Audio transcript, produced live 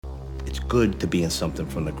good to be in something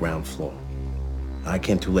from the ground floor. I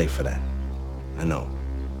came too late for that. I know.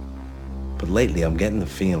 But lately, I'm getting the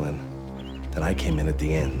feeling that I came in at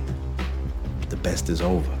the end. The best is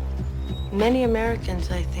over. Many Americans,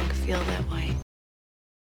 I think, feel that way.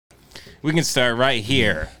 We can start right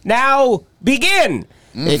here. Now, begin.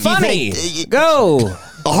 Funny. Go.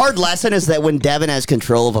 A hard lesson is that when Devin has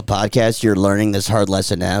control of a podcast, you're learning this hard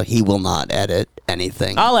lesson now. He will not edit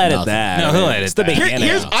anything. I'll edit that. No, he'll edit It's the that.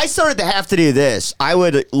 beginning. I started to have to do this. I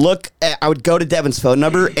would go to Devin's phone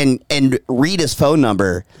number and read his phone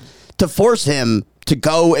number to force him to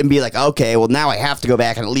go and be like, okay, well, now I have to go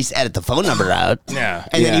back and at least edit the phone number out. Yeah.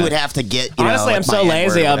 And then he would have to get, Honestly, I'm so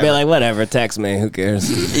lazy, I'll be like, whatever, text me, who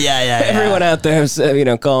cares? Yeah. Everyone out there,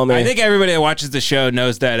 call me. I think everybody that watches the show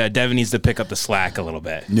knows that Devin needs to pick up the slack a little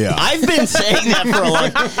bit. Yeah. I've been saying that for a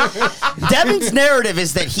long time. Devin's narrative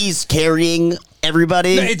is that he's carrying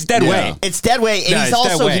everybody. No, it's dead weight. It's dead weight. And No, he's it's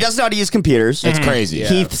dead also, he weight. doesn't know how to use computers. It's crazy.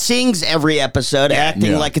 He sings every episode,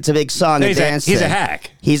 acting like it's a big song. No, and dance he's a thing.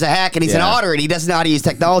 hack. He's a hack, and he's an otter, and he doesn't know how to use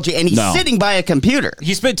technology, and he's sitting by a computer.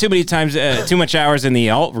 He spent too much hours in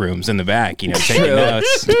the alt rooms in the back, taking notes.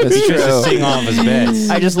 That's He's true. just sing all of his bits.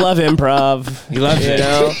 I just love improv. He loves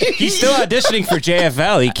it. He's still auditioning for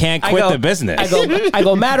JFL. He can't quit the business. I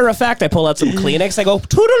go, matter of fact, I pull out some Kleenex. I go,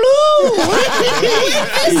 toodaloo. Where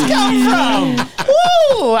did this come from?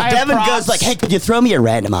 Woo! Devin goes like, hey, could you throw me a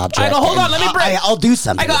random object? I go, hold on, let me bring. I'll do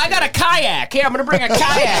something. I got a kayak. Here, I'm going to bring a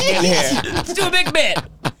kayak in here. Let's do a big bit.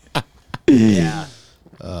 Yeah.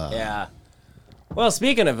 Yeah. Well,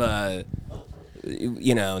 speaking of,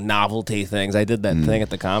 novelty things, I did that thing at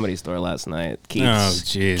the Comedy Store last night.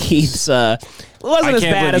 Keith's, it wasn't as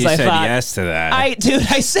bad as I thought. I can't believe you said yes to that.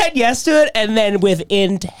 I said yes to it, and then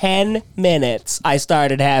within 10 minutes, I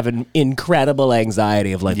started having incredible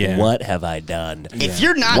anxiety of what have I done? If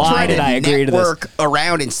you're not Why trying did to I agree to network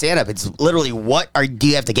around in stand-up, it's literally do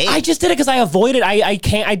you have to gain? I just did it because I avoided. I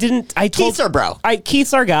can't. I didn't. I told Keith's our bro.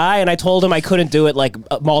 Keith's our guy, and I told him I couldn't do it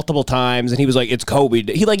multiple times, and he was like, "It's Kobe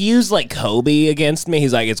Day." He used Kobe against me.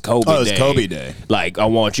 He's like, "It's Kobe Day." Oh, it's Kobe Day. I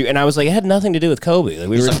want you, and I was like, it had nothing to do with Kobe.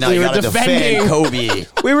 We were defending Kobe.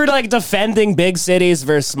 We were defending big cities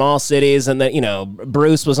versus small cities, and then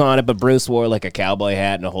Bruce was on it, but Bruce wore a cowboy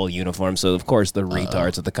hat and a whole uniform, so of course the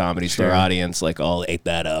retards at the Comedy Store audience all ate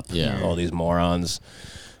that up. Yeah, all these morons.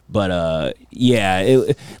 But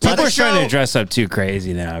people are trying to dress up too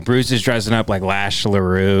crazy now. Bruce is dressing up like Lash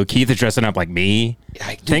LaRue. Keith is dressing up like me.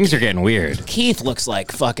 Things are getting weird. Keith looks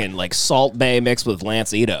like fucking Salt Bae mixed with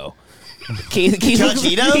Lance Ito. Keith Judge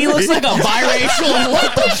Ito? He looks like a biracial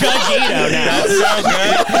Judge Ito now. That's so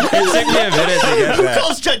good. It took me a minute to get Who that.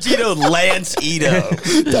 calls Judge Ito Lance Ito?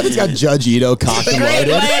 Devin's got Judge Ito cocked and Great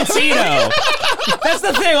loaded. Lance Ito. That's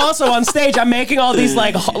the thing. Also on stage, I'm making all these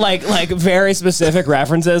like very specific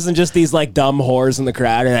references, and just these dumb whores in the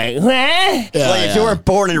crowd are like, eh? If you weren't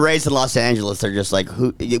born and raised in Los Angeles, they're just like,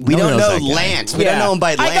 who? We don't know Lance. We don't know him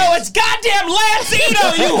by Lance. I go, it's goddamn Lance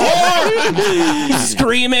Ito, you whore!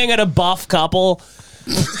 Screaming at a buff couple.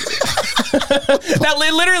 That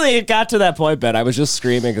literally it got to that point, Ben. I was just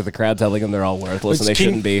screaming at the crowd, telling them they're all worthless and they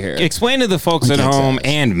shouldn't be here. Explain to the folks at home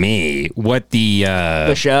and me what the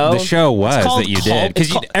show was that you did,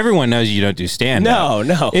 because everyone knows you don't do stand-up.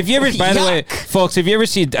 No. If you ever, by the way, folks, if you ever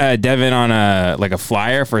see Devin on a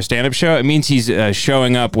flyer for a stand-up show, it means he's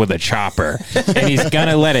showing up with a chopper and he's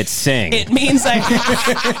gonna let it sing. It means I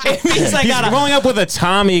he's rolling up with a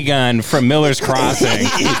Tommy gun from Miller's Crossing.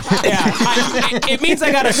 It means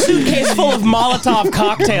I got a suitcase full of Molotov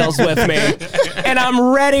cocktails with me, and I'm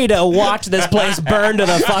ready to watch this place burn to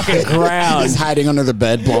the fucking ground. He's hiding under the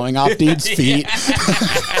bed, blowing off dudes' feet.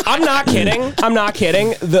 I'm not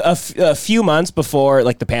kidding. A few months before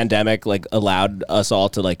the pandemic allowed us all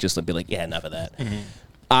to just be like, yeah, enough of that. Mm-hmm.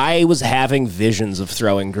 I was having visions of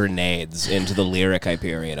throwing grenades into the Lyric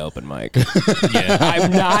Hyperion open mic. Yeah.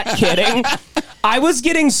 I'm not kidding. I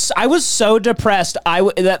was so depressed.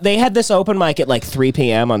 They had this open mic at 3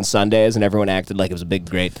 p.m. on Sundays, and everyone acted like it was a big,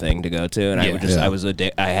 great thing to go to. And I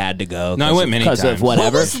had to go. No, I went many times. Of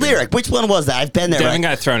whatever. What was Lyric? Which one was that? I've been there. Devin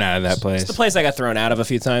got thrown out of that place. It's the place I got thrown out of a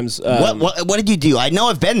few times. What did you do? I know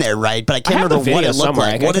I've been there, right? But I can't remember what it looked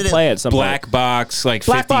like. What did it play at some Black Box, Black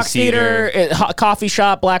 50 Box seater. Theater, coffee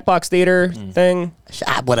shop, Black Box Theater thing.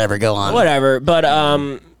 Whatever, go on. Whatever, but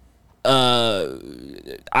I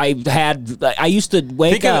used to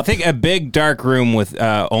wake up. Think a big dark room with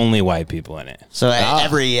only white people in it. So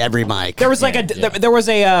every mic. There was there was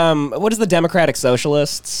a what is the Democratic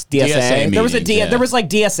Socialists DSA? There was there was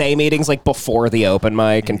DSA meetings before the open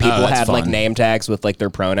mic, and people had name tags with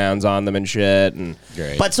their pronouns on them and shit. And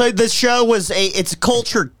but so the show was it's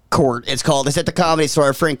culture court. It's called. It's at the Comedy Store.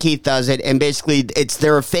 Our friend Keith does it, and basically,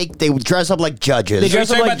 they're fake. They dress up like judges. They You're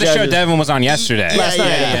dress up talking like about the show judges. Devin was on yesterday. Last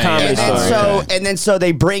night at the Comedy Store. And then so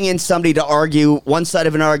they bring in somebody to argue one side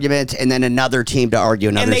of an argument, and then another team to argue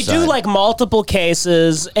another. And they side. do like multiple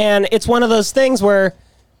cases, and it's one of those things where,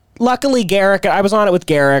 luckily, Garrick. I was on it with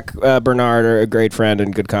Garrick Bernard, a great friend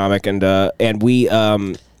and good comic, and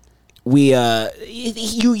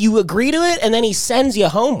you agree to it, and then he sends you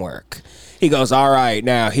homework. He goes, all right,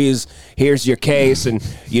 now here's your case, and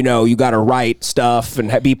you got to write stuff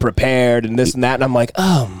and be prepared and this and that. And I'm like,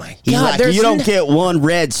 oh my He's god, like, you don't get 1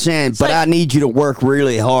 red cent, but like- I need you to work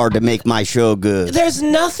really hard to make my show good. there's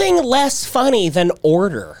nothing less funny than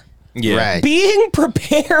order. Yeah. Right. Being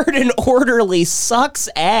prepared and orderly sucks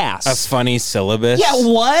ass. A funny syllabus. Yeah,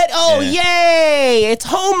 what? Oh, Yeah. yay! It's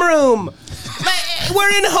homeroom.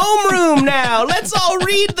 We're in homeroom now. Let's all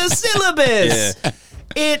read the syllabus. Yeah.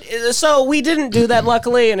 So we didn't do that,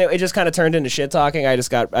 luckily, and it just kind of turned into shit talking. I just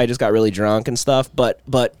got really drunk and stuff. But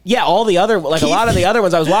yeah, all the other a lot of the other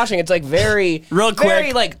ones I was watching, it's like very Real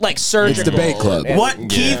very quick. like surgical. It's Debate Club. And- What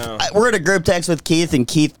Keith? We're in a group text with Keith, and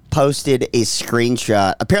Keith posted a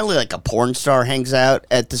screenshot. Apparently, like a porn star hangs out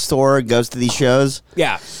at the store, and goes to these shows,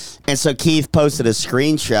 Yeah. and so Keith posted a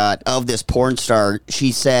screenshot of this porn star.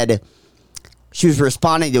 She said she was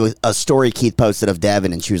responding to a story Keith posted of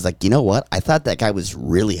Devin, and she was like, "You know what? I thought that guy was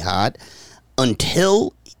really hot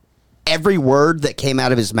until." Every word that came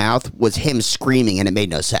out of his mouth was him screaming, and it made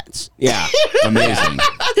no sense. Yeah. Amazing.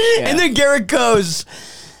 And then Garrett goes,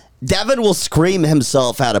 Devin will scream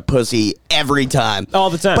himself out of pussy every time.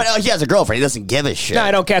 All the time. But he has a girlfriend. He doesn't give a shit. No,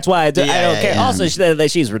 I don't catch why. I don't Yeah, care. yeah. Also,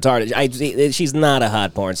 she's retarded. She's not a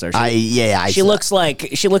hot porn star. She looks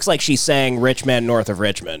like she's saying "Rich Men North of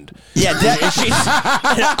Richmond." Yeah, She's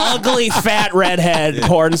an ugly, fat redhead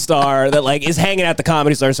porn star that is hanging at the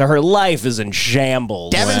Comedy Store, so her life is in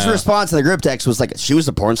shambles. Devin's response to the group text was like, she was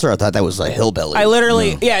a porn star? I thought that was a hillbilly. I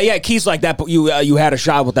literally, yeah. Keith's like that. You had a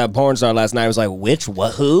shot with that porn star last night. I was like, which?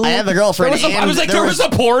 What? Who? I have a girlfriend. I was like, there was a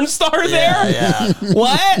porn star there. Yeah.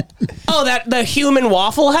 What? Oh, the human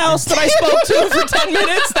Waffle House that I spoke to for 10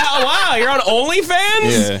 minutes. Wow, you're on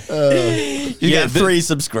OnlyFans. Yeah. You Yeah, got 3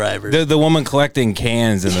 subscribers. The woman collecting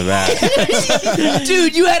cans in the back.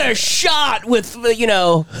 Dude, you had a shot with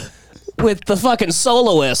with the fucking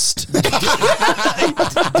soloist.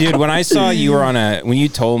 Dude, when I saw you were when you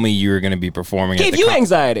told me you were going to be performing at Gave the you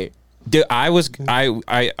anxiety. Dude, I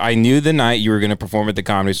knew the night you were going to perform at the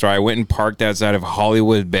Comedy Store. I went and parked outside of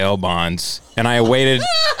Hollywood bail bonds, and I waited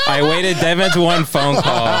Devin's one phone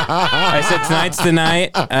call. I said, tonight's the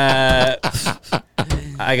night.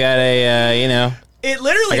 I got It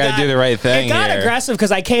literally I gotta do the right thing It got here. aggressive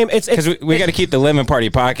because I came. because we got to keep the Lemon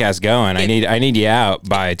Party podcast going. I need you out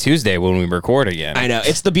by Tuesday when we record again. I know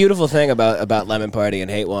it's the beautiful thing about Lemon Party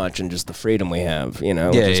and Hate Watch and just the freedom we have.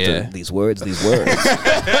 These words that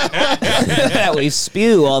we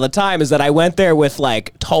spew all the time is that I went there with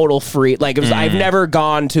total free. I've never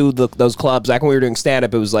gone to those clubs. Like when we were doing stand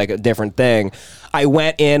up, it was a different thing. I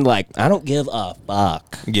went in I don't give a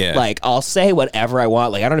fuck. Yeah. I'll say whatever I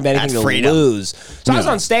want. I don't have anything That's to freedom. lose. So I was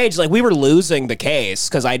on stage we were losing the case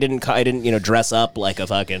because I didn't dress up like a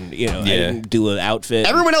fucking I didn't do an outfit.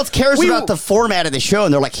 Everyone else cares about the format of the show,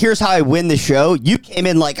 and they're like, here's how I win the show. You came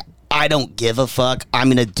in I don't give a fuck. I'm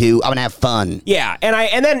gonna have fun. Yeah, and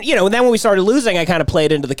then when we started losing, I kind of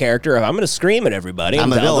played into the character of I'm going to scream at everybody and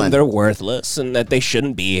I'm a tell villain. them they're worthless and that they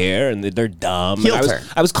shouldn't be here and that they're dumb. Heel And turn.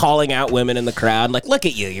 I was calling out women in the crowd look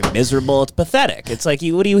at you, you're miserable. It's pathetic. It's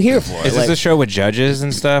what are you here for? Is this a show with judges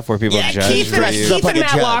and stuff where people Yeah, judge Keith for dresses you? up Keith like and a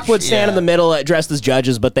Matt judge. Lockwood stand in Yeah. the middle dressed as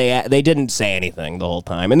judges, but they didn't say anything the whole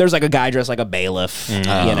time. And there's a guy dressed like a bailiff. Who and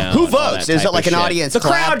all votes? that Is type it like of an shit. audience The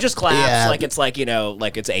clap? crowd just claps Yeah.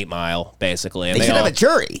 it's 8 Mile basically. And They should have a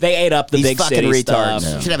jury. They ate up the These big fucking city retards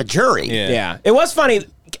stuff. should have a jury. Yeah. Yeah, it was funny.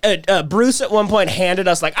 Bruce at one point handed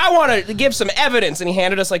us I want to give some evidence, and he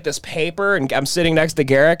handed us this paper, and I'm sitting next to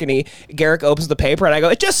Garrick, and Garrick opens the paper, and I go,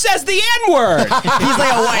 it just says the N-word. He's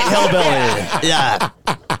like a white hillbilly. Yeah.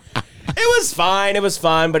 It was fine. It was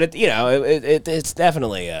fun, but it's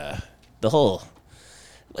definitely the whole.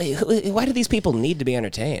 Why do these people need to be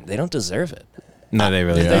entertained? They don't deserve it. No, they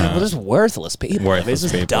really They're don't. just worthless people. Worthless They're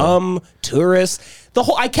just people. dumb tourists.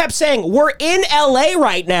 I kept saying, we're in LA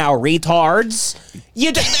right now, retards.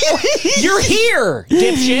 You're here,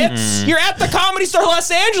 dipshits. You're at the Comedy Store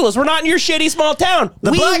Los Angeles. We're not in your shitty small town.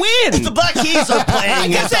 We win. The Black Keys are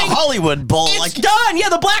playing at the Hollywood Bowl. It's done. Yeah,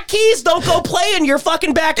 the Black Keys don't go play in your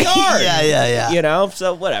fucking backyard. Yeah.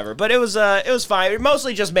 So whatever. But it was fine. It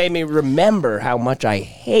mostly just made me remember how much I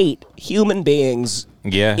hate human beings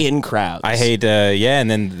Yeah. in crowds. I hate, and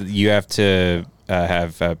then you have to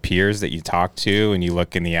have peers that you talk to and you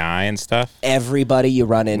look in the eye and stuff? Everybody you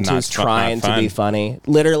run into is trying to be funny.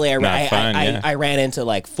 Literally, I ran into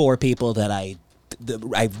like 4 people that I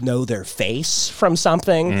know their face from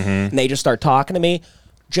something, and they just start talking to me.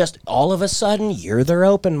 Just all of a sudden, you're their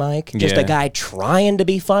open mic. Just a guy trying to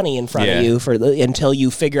be funny in front of you until you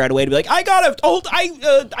figure out a way to be like,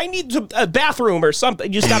 I need a bathroom or something.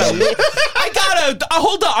 You just gotta,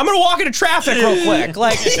 hold up. I'm gonna walk into traffic real quick.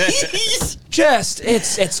 Like, just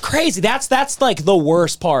it's crazy. That's like the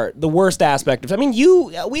worst part, the worst aspect of. I mean,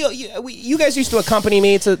 you guys used to accompany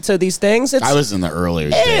me to these things. I was in the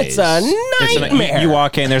earlier days. It's a nightmare. You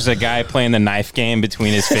walk in, there's a guy playing the knife game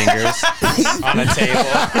between his fingers on a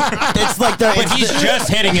table. It's like He's just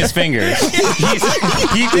hitting his fingers.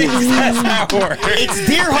 He thinks that's how it works. It's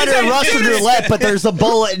Deer Hunter and Russian roulette, but there's a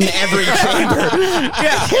bullet in every chamber.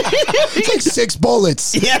 It's like 6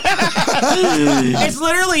 bullets. Yeah. It's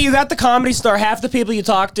literally, you got the Comedy Store. Half the people you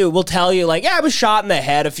talk to will tell you, like, I was shot in the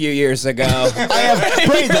head a few years ago. I have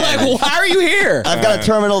brain You're like, well, why are you here? I've got a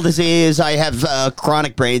terminal disease. I have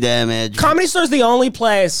chronic brain damage. Comedy Store's the only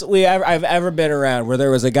place I've ever been around where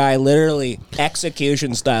there was a guy literally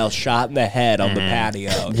execution style shot in the head on the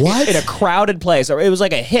patio. What? In a crowded place. It was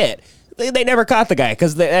like a hit. They never caught the guy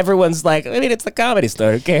because everyone's like, I mean, it's the Comedy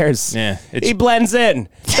Store. Who cares? Yeah, he blends in.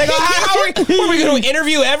 They go, how are we going to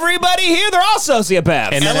interview everybody here? They're all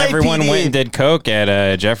sociopaths. And then everyone went and did coke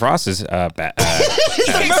at Jeff Ross's exactly.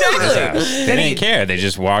 house. They didn't care. They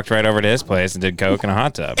just walked right over to his place and did coke in a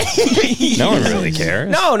hot tub. No one really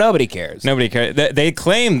cares. No, nobody cares. Nobody cares. They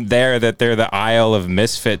claim there that they're the Isle of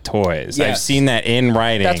Misfit Toys. Yes. I've seen that in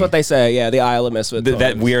writing. That's what they say. Yeah, the Isle of Misfit Toys.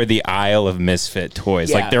 That we are the Isle of Misfit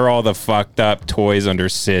Toys. Yeah. Like they're all the fucked up toys under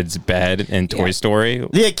Sid's bed in Toy Story.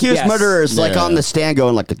 The accused murderer is like on the stand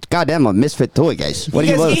going like, God damn, a misfit toy, guys. What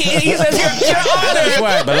do you want? He says, Your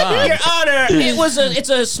Honor, it's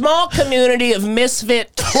a small community of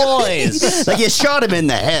misfit toys. Like, you shot him in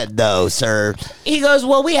the head, though, sir. He goes,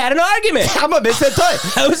 well, we had an argument. I'm a misfit toy.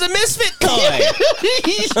 I was a misfit toy.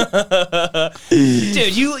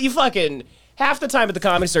 Dude, you fucking... Half the time at the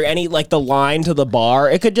Comedy Store, the line to the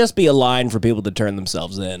bar, it could just be a line for people to turn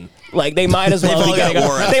themselves in. Like, they might as well be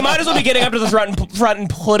getting up to the front and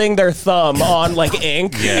putting their thumb on, like,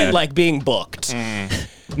 ink and, like, being booked.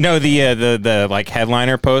 No, the like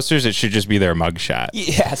headliner posters, it should just be their mugshot.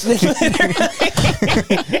 Yes.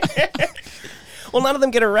 Well, none of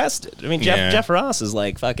them get arrested. I mean, Jeff Ross is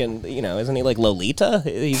like fucking, isn't he like Lolita?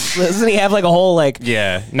 Doesn't he have like a whole like...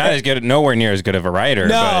 Yeah, not as good, nowhere near as good of a writer.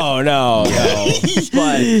 No.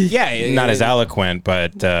 But yeah. Not as eloquent,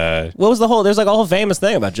 but... what was the whole... There's like a whole famous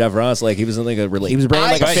thing about Jeff Ross. Like he was in like he was bringing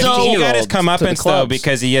like a 15-year-old he got his comeuppance though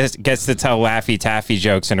because he gets to tell Laffy Taffy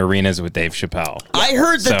jokes in arenas with Dave Chappelle. I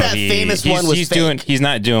heard that famous one was fake. He's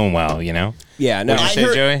not doing well, Yeah, no. What did you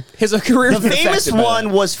say, Joey? His career. The famous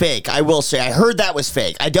one was fake. I will say. I heard that was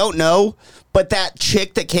fake. I don't know, but that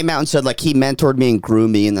chick that came out and said like he mentored me and grew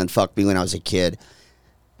me and then fucked me when I was a kid.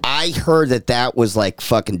 I heard that was like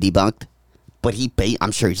fucking debunked. But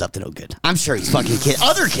I'm sure he's up to no good. I'm sure he's fucking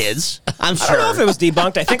other kids. I'm sure. I don't know if it was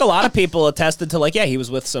debunked. I think a lot of people attested to like, he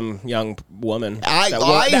was with some young woman.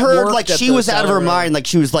 I heard like she was out of her mind. Like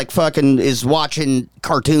she was like fucking is watching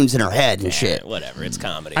cartoons in her head and shit. Whatever. It's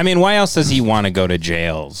comedy. I mean, why else does he want to go to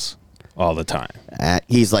jails all the time?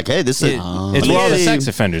 He's like, hey, this is it's where all the sex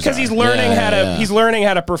offenders because he's learning he's learning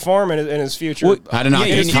how to perform in his future. How to not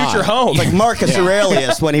get his future caught. home. like Marcus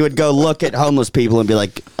Aurelius when he would go look at homeless people and be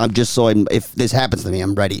like, I'm just if this happens to me,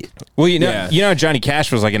 I'm ready. Well, you know, Johnny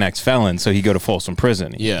Cash was like an ex-felon, so he'd go to Folsom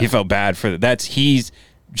Prison. Yeah. He felt bad for that.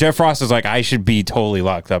 Jeff Ross is like, I should be totally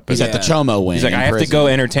locked up. He's at the Chomo wing. He's like, I have to go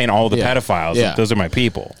entertain all the pedophiles. Yeah. Those are my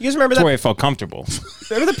people. You guys remember That's that? where I felt comfortable.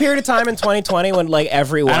 Remember the period of time in 2020 when like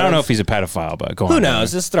everyone... I don't know if he's a pedophile, but go on. Who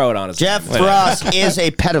knows? Just throw it on his... Jeff Ross is a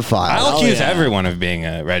pedophile. I'll accuse everyone of being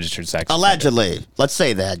a registered sex offender. Allegedly. Let's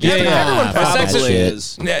say that. Everyone probably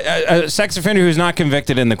is. A sex offender who's not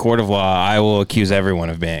convicted in the court of law, I will accuse everyone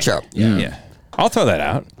of being. Sure. Yeah. I'll throw that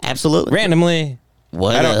out. Absolutely. Randomly.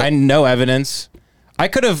 What? I no evidence. I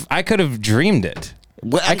could have dreamed it.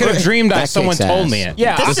 I could have dreamed that someone told me it.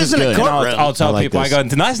 Yeah, This isn't a courtroom. I'll tell people. I go,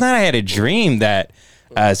 last night I had a dream that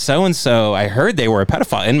so-and-so, I heard they were a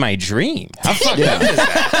pedophile in my dream. How fucked up is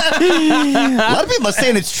that? A lot of people are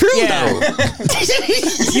saying it's true, though.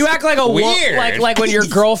 You act like a Weird. like when your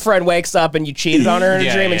girlfriend wakes up and you cheated on her in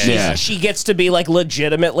a dream, and she gets to be like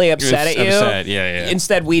legitimately upset at you. Yeah.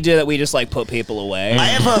 Instead, we do that. We just like put people away. I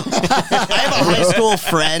have a high school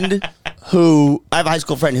friend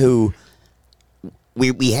who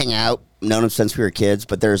we hang out, known him since we were kids,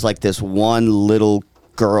 but there's like this one little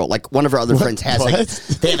girl, like one of her other friends has like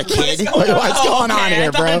they have a kid. What's going on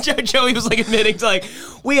here, bro? Joey was like admitting to like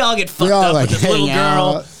we all get fucked all, up like, with this little hang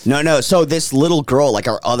girl. out. No. So this little girl, like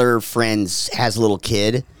our other friends, has a little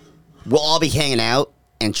kid. We'll all be hanging out,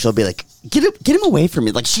 and she'll be like, "Get him away from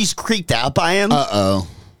me!" Like she's creeped out by him.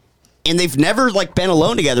 And they've never like been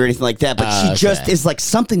alone together or anything like that. But she just is like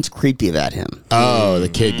something's creepy about him. Oh, the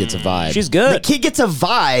kid gets a vibe. She's good. The kid gets a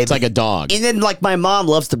vibe. It's like a dog. And then like my mom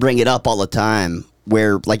loves to bring it up all the time.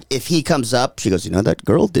 Where like if he comes up, she goes, that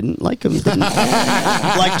girl didn't like him.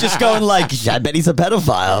 Like just going like, I bet he's a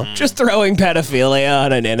pedophile. Just throwing pedophilia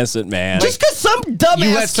on an innocent man. Just because some dumbass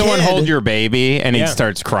You let someone kid- hold your baby and he Yeah.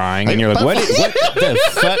 starts crying, and you're like, what the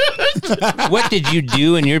fuck? What did you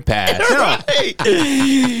do in your past?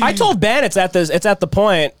 I told Ben it's at the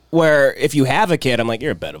point where if you have a kid, I'm like,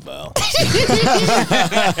 you're a pedophile.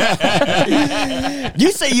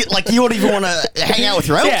 You say you won't even want to hang out with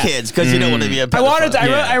your own Yeah. kids because you don't want to be a pedophile.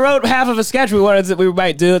 I wrote half of a sketch we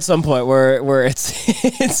might do at some point where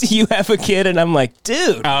it's you have a kid and I'm like,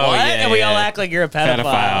 dude, what? yeah, And we all yeah. act like you're a pedophile.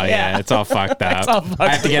 Pedophile, yeah. It's all fucked up. all fucked I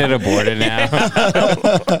have to get it aborted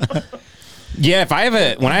now. Yeah,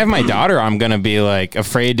 when I have my daughter, I'm gonna be like I'm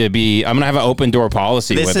gonna have an open door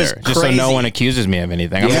policy This with is her, just so no crazy. one accuses me of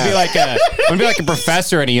anything. I'm gonna be like a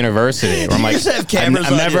professor at a university where I'm like, just have cameras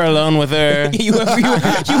I'm on never you. alone with her. You wear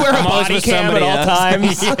a I'm always body with cam at somebody all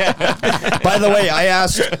else. times. By the way, I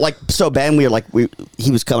asked Ben,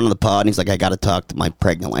 he was coming on the pod and he's like, I got to talk to my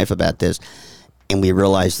pregnant wife about this. And we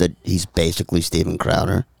realized that he's basically Steven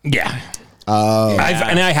Crowder. Yeah.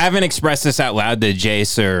 And I haven't expressed this out loud to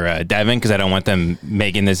Jace or Devin because I don't want them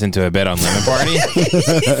making this into a bit on Lemon Party.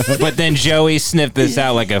 But then Joey sniffed this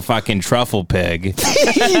out like a fucking truffle pig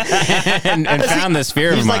and found this fear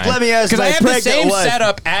of He's mine. like, let me ask because my I have the pregnant same wife.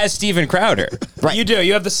 setup as Steven Crowder. Right. You do.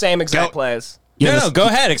 You have the same exact plays. No, go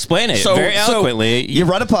ahead, explain it very eloquently. You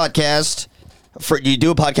run a podcast. You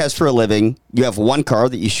do a podcast for a living. You have one car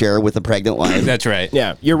that you share with a pregnant wife. That's right.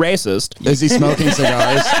 Yeah, you're racist. Is he smoking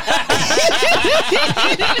cigars?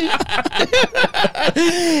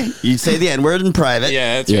 You say the N word in private.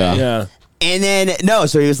 Yeah, that's Yeah. right. Yeah. And then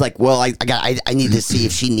so he was like, "Well, I need to see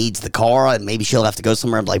if she needs the car, and maybe she'll have to go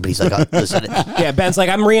somewhere." I'm like, but he's like, "Listen, Yeah, Ben's like,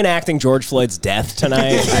 I'm reenacting George Floyd's death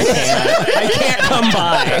tonight. I can't come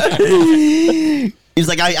by. he's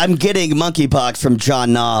like, I'm getting monkeypox from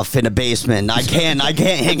John Knopf in a basement. I can't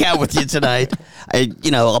hang out with you tonight.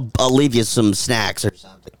 I'll leave you some snacks or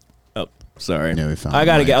something." Oh, sorry. Yeah, we found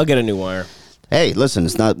I'll get a new wire. Hey, listen,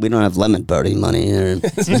 we don't have lemon party money here.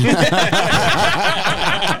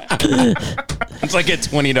 It's like a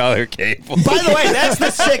 $20 cable. By the way, that's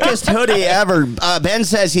the sickest hoodie ever. Ben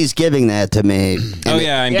says he's giving that to me. Oh,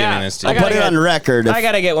 yeah, I'm Yeah. giving this to I'll you. put it on record. I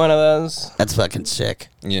gotta get one of those. That's fucking sick.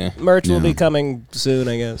 Yeah. Merch will be coming soon,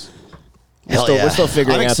 I guess. Hell We're yeah. still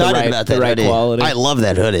figuring I'm out the excited right- about the that right hoodie. quality. I love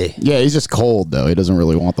that hoodie. Yeah, he's just cold though. He doesn't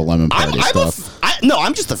really want the lemon party stuff.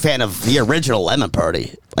 I'm just a fan of the original Lemon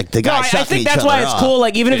Party. Like the No, guys. I think that's why it's cool.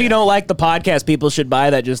 Like, even if you don't like the podcast, people should buy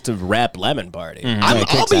that just to rep Lemon Party. Yeah, it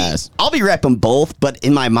kicks ass. I'll be repping both, but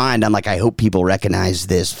in my mind, I'm like, I hope people recognize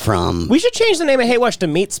this from. We should change the name of Hey Watch to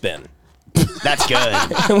Meat Spin. That's good.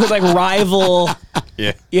 With like rival,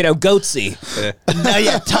 Yeah. goatsy. No,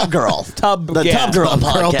 yeah, Tub Girl. Tub The yeah. Tub Girl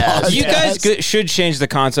podcast. You guys should change the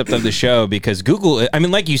concept of the show because Google, I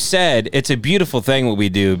mean, like you said, it's a beautiful thing what we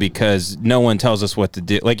do because no one tells us what to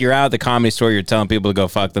do. Like you're out at the Comedy Store, you're telling people to go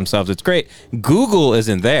fuck themselves. It's great. Google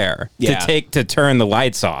isn't there Yeah. to turn the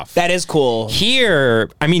lights off. That is cool. Here,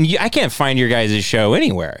 I mean, I can't find your guys' show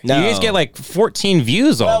anywhere. No. You guys get like 14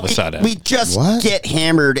 views all of a sudden. We just What? get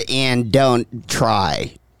hammered and don't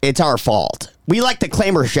try. It's our fault. We like to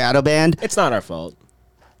claim we're shadow banned. It's not our fault.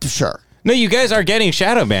 Sure. No, you guys are getting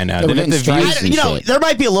shadow banned now. we're The getting views- strikes. You know, Shit. there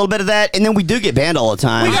might be a little bit of that, and then we do get banned all the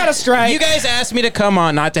time. We got a strike. You guys asked me to come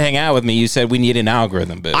on, not to hang out with me. You said we need an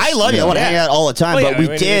algorithm boost. I love you. I want to hang out all the time, Well, but we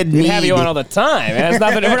yeah, did we need. have you on all the time. It's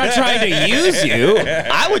nothing. We're not trying to use you.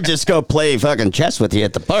 I would just go play fucking chess with you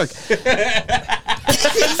at the park.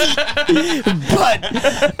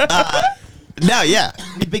 But no, yeah,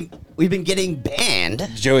 we've been getting banned.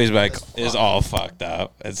 Joey's mic is all fucked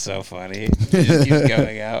up. It's so funny. It just keeps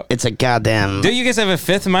going out. It's a goddamn. Do you guys have a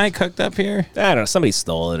fifth mic hooked up here? I don't know. Somebody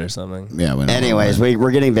stole it or something. Yeah. We don't Anyways, know.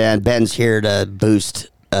 we're getting banned. Ben's here to boost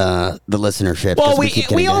the listenership. Well, 'cause keep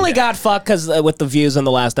getting we only it. got fucked because with the views on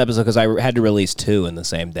the last episode because I had to release 2 in the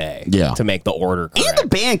same day. Yeah. To make the order correct. And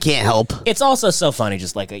the band can't help. It's also so funny,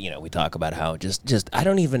 just like, we talk about how just I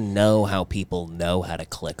don't even know how people know how to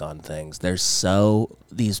click on things. They're so,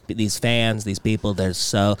 these fans, these people, they're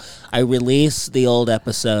so, I release the old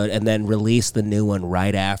episode and then release the new one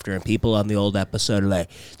right after, and people on the old episode are like,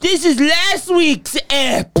 this is last week's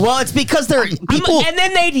ep. Well, it's because they're people. And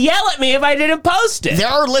then they'd yell at me if I didn't post it. There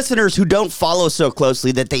are listeners who don't follow so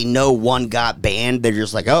closely that they know one got banned. They're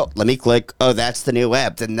just like, oh, let me click. Oh, that's the new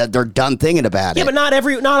app. And they're done thinking about it. Yeah, but not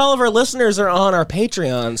all of our listeners are on our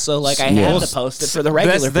Patreon, so like I have to post it for the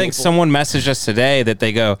regular That's the thing. people. Someone messaged us today that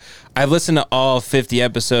they go, I've listened to all 50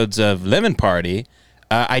 episodes of Lemon Party.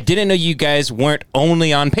 I didn't know you guys weren't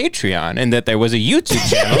only on Patreon and that there was a YouTube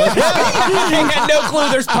channel. He had no clue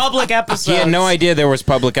there's public episodes. He had no idea there was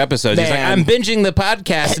public episodes. He's like, Man. I'm binging the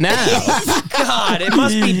podcast now. God, it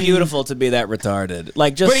must be beautiful to be that retarded.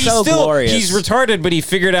 Like, just But he's so glorious. he's retarded, but he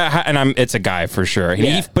figured out how, and it's a guy for sure.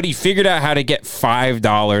 Yeah. But he figured out how to get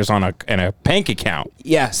 $5 on a bank account.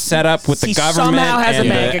 Yes. Set up with the He government somehow has a and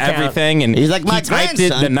bank account. everything. And He's like, my he typed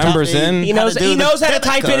grandson the numbers taught me- in. He knows How to do how to the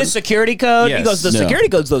type in code. his security code. Yes. He goes, the Yeah. security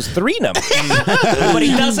code's those 3 numbers. But he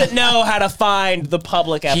doesn't know how to find the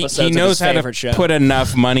public episodes He of knows his how to favorite show. put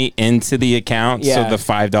enough money into the account Yeah. so the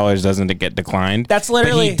 $5 doesn't get declined. That's But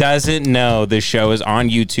literally- he doesn't know the show is on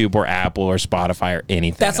YouTube or Apple or Spotify or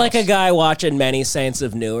anything. That's like a else. guy watching Many Saints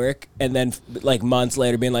of Newark and then like months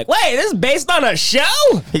later being like, wait, this is based on a show?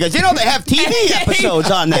 He goes, they have TV episodes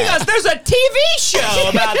on He that. goes, there's a TV show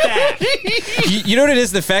about that. You know what it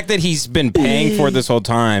is? The fact that he's been paying for this whole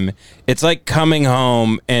time, it's like coming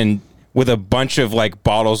home and with a bunch of like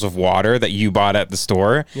bottles of water that you bought at the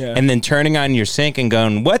store, Yeah. and then turning on your sink and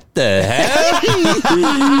going, "What the hell?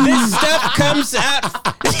 This stuff comes out.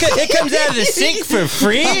 It comes out of the sink for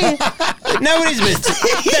free. Nobody's been.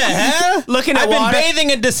 What the hell? Looking at I've been water- bathing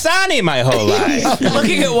in Dasani my whole life.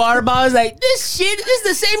 Looking at water bottles like, this is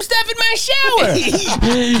the same stuff in my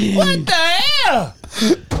shower. What the hell?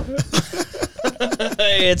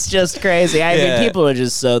 It's just crazy. I Yeah. mean, people are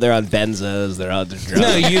just they're on benzos, they're on drugs.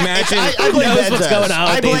 No, you imagine. I blame knows what's benzos. going on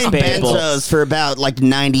with I blame these people. benzos for about like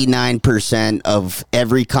 99% of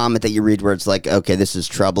every comment that you read where it's like, okay, this is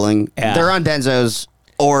troubling. Yeah. They're on benzos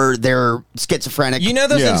or they're schizophrenic. You know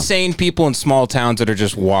those Yeah. insane people in small towns that are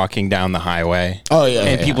just walking down the highway? Oh, yeah,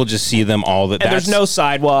 And yeah. people just see them all the And there's no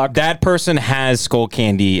sidewalk. That person has Skull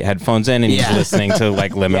Candy headphones in and Yeah. he's listening to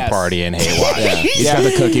like Lemon Yes. Party and Hey Watch. Yeah. He's got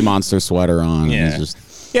the Cookie Monster sweater on. Yeah. And he's just,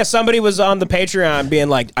 Yeah, somebody was on the Patreon being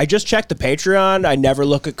like, I just checked the Patreon. I never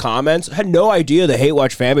look at comments. I had no idea the Hate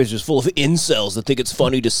Watch fan base is just full of incels that think it's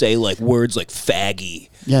funny to say like words like faggy.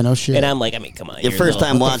 yeah, no shit. And I'm like, I mean, come on. Your you're first a little-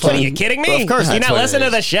 time what the watching. fuck, Are you kidding me? Well, of course You're that's not what it listening to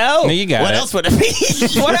is. the show? No, you got What it. else would it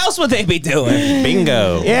be? What else would they be doing?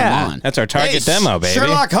 Bingo. Yeah. Come on. That's our target Hey, demo, baby.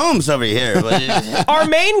 Sherlock Holmes over here. But Our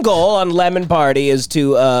main goal on Lemon Party is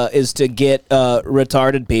to get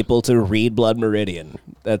retarded people to read Blood Meridian.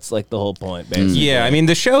 That's like the whole point, basically. Yeah, I mean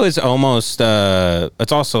the show is almost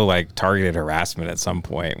it's also like targeted harassment at some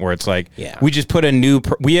point where it's like Yeah. we just put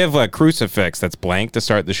we have a crucifix that's blank to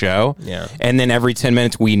start the show. Yeah. And then every 10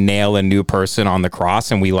 minutes we nail a new person on the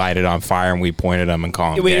cross and we light it on fire and we point at them and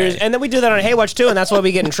call them gay. And then we do that on Hey Watch too, and that's why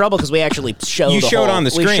we get in trouble because we actually show. You the showed whole, on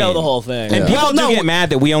the We screen. show the whole thing. And people Well, no, do get mad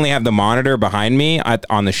that we only have the monitor behind me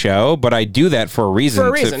on the show, but I do that for a reason. For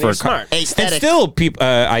a reason, you're smart. And Aesthetic. still, people,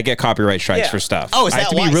 I get copyright strikes Yeah. for stuff. oh, is I that have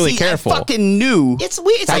to why? be really See, careful. I fucking knew. It's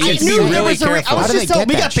weird. I I have to knew be there really was a careful. I was How do just they told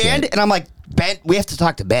get we that got shit? banned, and I'm like, Ben, we have to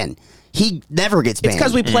talk to Ben. He never gets banned. It's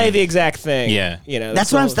because we play the exact thing. Yeah. You know. That's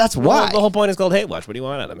the what I'm- whole- that's the why. whole- The whole point is called Hate Watch. What do you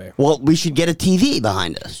want out of me? Well, we should get a TV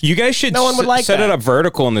behind us. You guys should No one would like set that. it up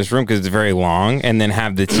vertical in this room because it's very long, and then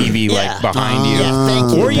have the TV Yeah. like behind you. Yeah,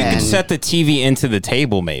 thank you, Or you Ben. can set the TV into the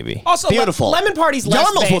table, maybe. Also, Beautiful. Lemon Party's less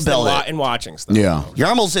Yarmulke will based build it. in watching stuff. yeah.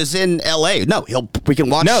 Yarmulke is in L.A. No, we can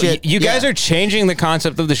watch No, shit. you guys Yeah. are changing the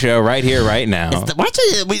concept of the show right here, right now. Watch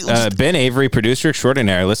it. Ben Avery, producer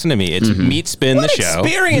extraordinaire. Listen to me. It's Meet Spin What the show.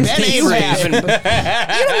 experience Ben do you Avery. have? You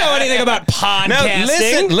don't know anything about No,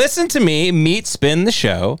 podcasting. listen to me. Meet Spin the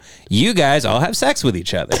show. You guys all have sex with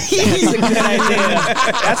each other. That's a good idea.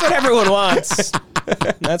 That's what everyone wants.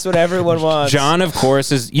 That's what everyone wants. John, of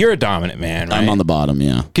course, you're a dominant man, right? I'm on the bottom,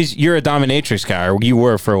 yeah. Because you're a dominatrix guy, or you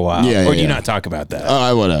were for a while. Yeah, or do you yeah. not talk about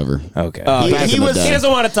that? Whatever. Okay. Back he in the was- day. He doesn't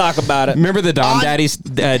want to talk about it. Remember the Dom Daddy's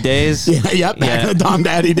days? Yep, back Yeah. in the Dom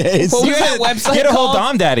Daddy days. What was You that had, website you had a whole called?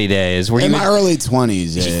 Dom Daddy days where in you my would, early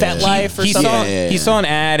 20s. Yeah. FetLife or he something. saw, Yeah. he saw an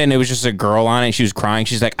ad and it was just a girl on it and she was crying.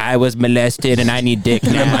 She's like, I was molested and I need dick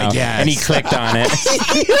now. like, yes. And he clicked on it.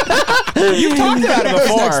 You've talked about it It was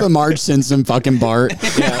next to before. the Marge Simpson fucking bar part.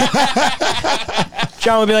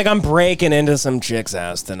 John would be like, I'm breaking into some chick's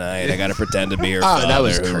house tonight. I got to pretend to be her father. that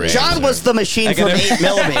was crazy. John was the machine from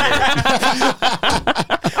 8mm.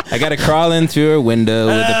 I got to crawl in through her window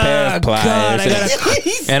with a pair of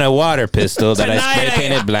pliers and a water pistol that I spray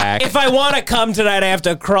painted black. If I want to come tonight, I have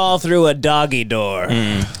to crawl through a doggy door.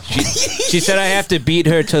 She said I have to beat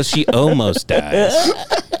her till she almost dies.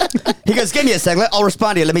 He goes, give me a second. I'll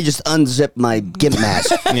respond to you. Let me just unzip my gimp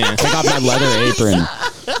mask. Yeah. I got my leather apron.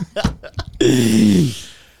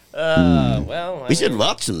 We should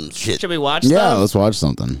watch some shit. Should we watch Yeah, them? let's watch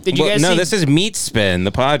something. Did you guys see? this is Meat Spin,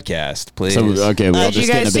 the podcast, please. So, okay, we'll Did you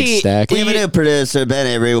just get in a guys big see- stack. We have a new producer, Ben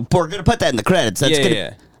Avery. We're going to put that in the credits. That's Yeah, gonna,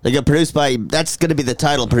 yeah. They're gonna produce by. That's going to be the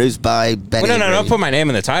title. Produced by Ben. Well, no, Avery. don't put my name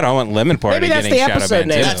in the title. I want Lemon Party Maybe that's getting the shout out episode Ben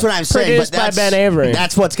name. too. That's what I'm saying. Produced but by that's, Ben Avery.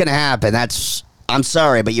 That's what's going to happen. I'm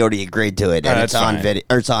sorry, but you already agreed to it, and Oh, it's that's on fine. video.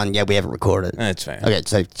 Or it's on. Yeah, we haven't recorded. That's fine. Okay,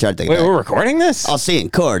 so try to think Wait, about we're it. recording this? I'll see you in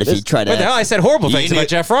court if you try to. What the hell? I said horrible You things need- about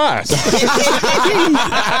Jeff Ross.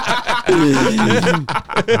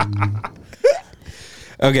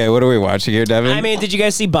 Okay, what are we watching here, Devin? I mean, did you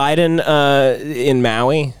guys see Biden in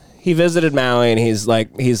Maui? He visited Maui, and he's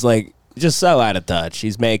like just so out of touch.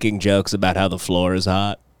 He's making jokes about how the floor is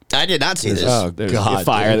hot. I did not see this. There's a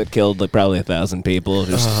fire that killed like probably 1,000 people.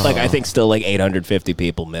 There's I think still like 850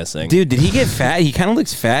 people missing. Dude, did he get fat? He kind of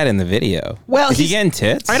looks fat in the video. Well, is he he's- getting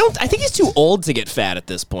tits? I think he's too old to get fat at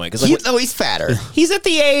this point because He's fatter. he's at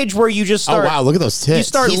the age where you just Oh, start. wow, look at those tits. You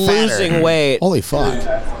start He's fatter. losing weight. Holy fuck.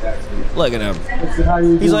 Look at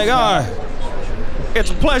him. He's like, it's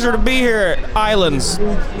a pleasure to be here at Islands.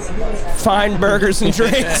 Fine burgers and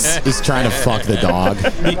drinks. He's trying to fuck the dog.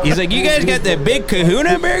 He's like, you guys got the big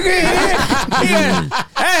kahuna burger here? Yeah.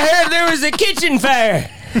 I heard there was a kitchen fire.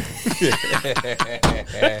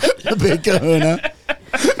 The big kahuna.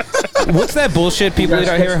 What's that bullshit people eat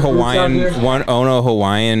out here? Ono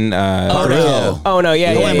Hawaiian. Oh no,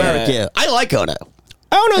 yeah, Hawaiian yeah. barbecue. I like Ono.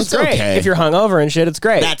 Oh no, It's it's great. okay. If you're hungover and shit, it's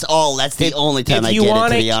great. That's all. That's the only time if I you get it,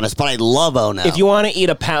 wanna- to be honest. But I love Ono. if you want to eat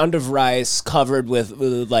a pound of rice covered with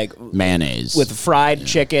like Mayonnaise. with fried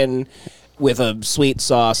chicken with a sweet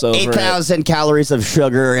sauce over it. 8,000 calories of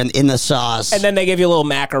sugar in the sauce. And then they give you a little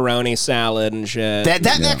macaroni salad and shit. that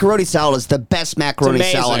macaroni salad is the best macaroni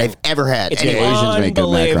It's amazing. salad I've ever had. It's Anyway, Asians make good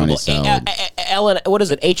macaroni unbelievable. salad. What is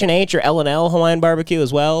it? H&H or L&L Hawaiian barbecue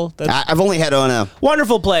as well. That's I've only had Ono.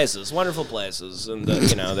 wonderful places, and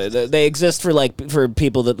they exist for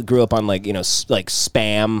people that grew up on like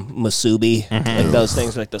spam musubi, like those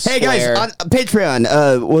things, like the Hey square. guys, on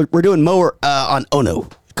Patreon, we're doing more on Ono.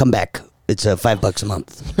 Come back. It's $5 a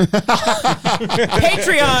month.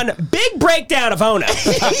 Patreon, big breakdown of Ono.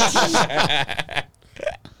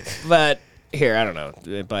 But here, I don't know.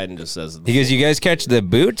 Biden just says. He goes, you guys catch the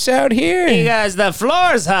boots out here? Hey guys, the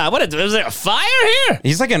floor's hot. Is there a fire here?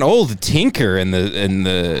 He's like an old tinker in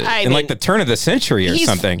like the turn of the century or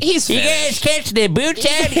something. He's you guys catch the boots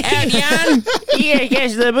out yon? You guys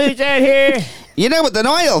catch the boots out here? You know, with an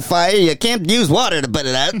oil fire, you can't use water to put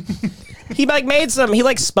it out. He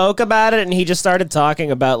he spoke about it, and he just started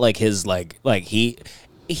talking about like his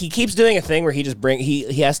he keeps doing a thing where he just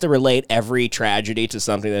he has to relate every tragedy to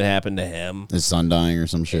something that happened to him. His son dying or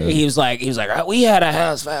some shit. He was like, we had a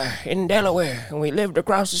house fire in Delaware, and we lived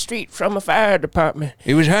across the street from a fire department.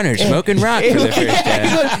 It was Hunter smoking rock for the first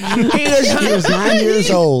time. He was 9 years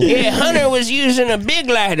old. Yeah, Hunter was using a big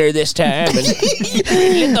lighter this time, and lit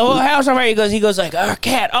the whole house on fire. He goes like, our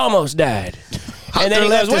cat almost died. And then he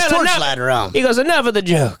goes, left his torch enough. lighter on. He goes, enough of the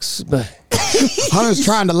jokes. But Hunter's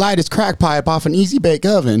trying to light his crack pipe off an easy bake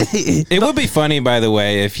oven. It would be funny, by the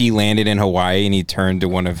way, if he landed in Hawaii and he turned to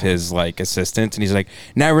one of his like assistants and he's like,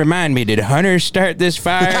 "Now remind me, did Hunter start this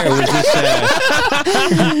fire, or was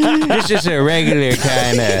this just a regular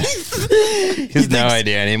kind of?" He has no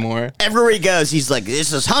idea anymore. Everywhere he goes, he's like,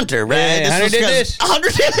 "This is Hunter, right? Yeah, Hunter was did 'cause this. Hunter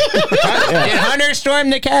did it." Did Hunter storm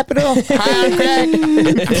the Capitol? High on crack?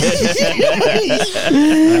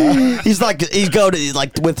 He's like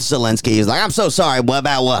with Zelensky. He's like, "I'm so sorry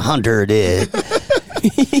about what Hunter did."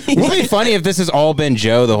 It would be funny if this has all been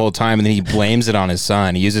Joe the whole time and then he blames it on his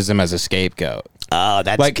son. He uses him as a scapegoat. Oh,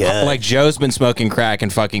 that's Like, good. like Joe's been smoking crack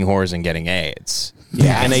and fucking whores and getting AIDS.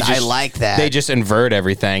 Yeah, and I like that. They just invert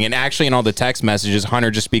everything. And actually, in all the text messages, Hunter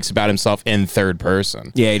just speaks about himself in third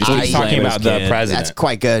person. yeah, he just He's talking blame about his the kid. president. That's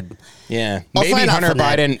quite good. Yeah, I'll maybe sign up Hunter for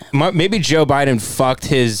that. Biden. Maybe Joe Biden fucked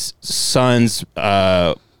his son's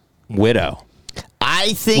widow,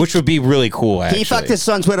 I think which would be really cool. Actually, he fucked his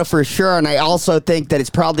son's widow for sure, and I also think that it's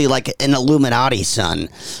probably like an Illuminati son,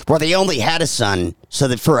 where they only had a son so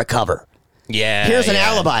that for a cover. Yeah. Here's an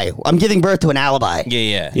alibi. I'm giving birth to an alibi.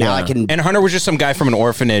 Yeah. Now I can. And Hunter was just some guy from an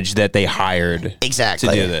orphanage that they hired Exactly.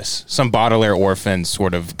 to do this. Some Baudelaire orphan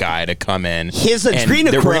sort of guy to come in. His and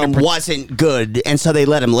adrenochrome wasn't good, and so they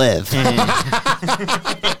let him live.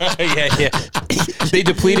 Yeah. They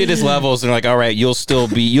depleted his levels and they're like, all right, you'll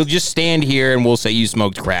just stand here and we'll say you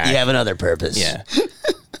smoked crack. You have another purpose. Yeah.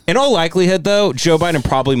 In all likelihood, though, Joe Biden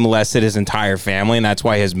probably molested his entire family, and that's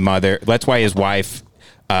why his wife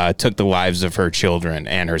took the lives of her children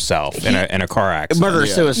and herself in a car accident.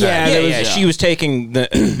 Murder-suicide. Yeah. She was taking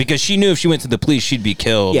because she knew if she went to the police, she'd be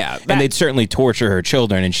killed. Yeah, and they'd certainly torture her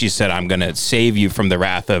children. And she said, "I'm going to save you from the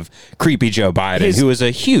wrath of creepy Joe Biden, who is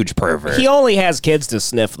a huge pervert." He only has kids to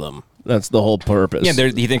sniff them. That's the whole purpose. Yeah,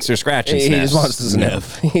 he thinks they're scratching. He just wants to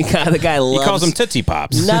sniff. The guy loves. He calls them Tootsie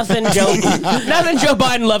Pops. Nothing Joe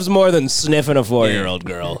Biden loves more than sniffing a 4-year-old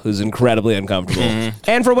girl who's incredibly uncomfortable.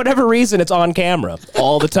 And for whatever reason, it's on camera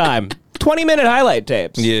all the time. 20-minute highlight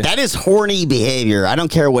tapes. Yeah. That is horny behavior. I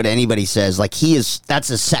don't care what anybody says. Like,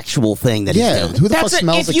 that's a sexual thing that he's doing. Who the fuck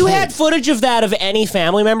smells If a you kid? had footage of that of any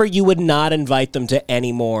family member, you would not invite them to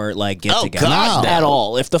any more get-togethers God, no. at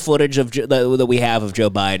all. If the footage of that we have of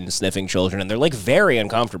Joe Biden sniffing children, and they're like very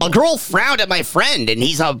uncomfortable. A girl frowned at my friend, and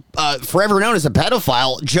he's forever known as a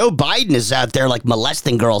pedophile. Joe Biden is out there like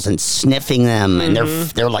molesting girls and sniffing them, and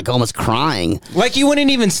they're like almost crying. Like you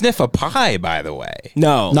wouldn't even sniff a pie, by the way.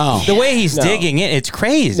 No. The way he's digging in, it's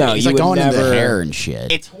crazy. No, He's you like would going into never- hair and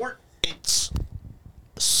shit. It's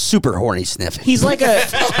super horny sniffing. He's like a.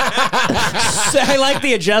 I like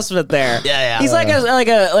the adjustment there. Yeah. He's like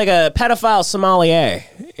a pedophile sommelier.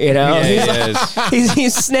 You know, Yeah,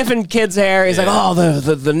 he's sniffing kids' hair. He's like, oh,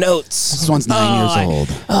 the notes. This one's 9 years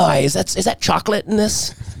old. Oh, is that chocolate in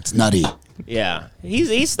this? It's nutty. Yeah,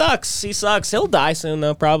 he sucks. He sucks. He'll die soon,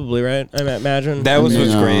 though. Probably, right? I imagine. That was what's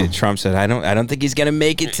Yeah. great. Trump said, "I don't think he's gonna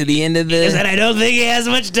make it to the end of this. I don't think he has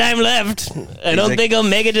much time left. I don't think he'll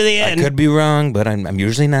make it to the I end. could be wrong, but I'm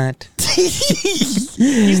usually not."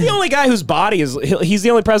 He's the only guy whose body is. He's the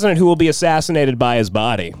only president who will be assassinated by his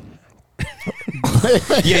body.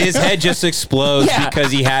 Yeah, his head just explodes Yeah.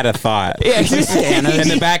 because he had a thought. Yeah, And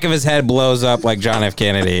the back of his head blows up like John F.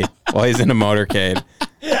 Kennedy while he's in a motorcade.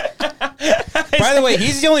 By the way,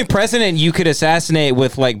 he's the only president you could assassinate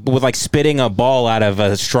with spitting a ball out of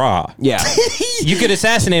a straw. yeah. You could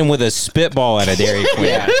assassinate him with a spitball at a Dairy Queen.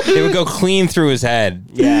 Yeah. It would go clean through his head.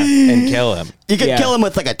 Yeah. And kill him. You could Yeah. kill him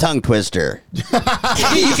with like a tongue twister. You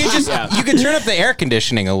could turn up the air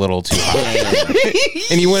conditioning a little too high,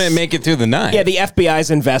 and you wouldn't make it through the night. Yeah, the FBI's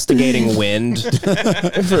investigating wind.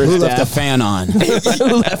 Who left the fan on? Who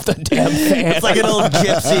left the damn fan? It's like an old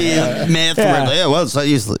gypsy myth where, well, it's not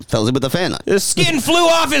usually fills it with the fan on. The skin flew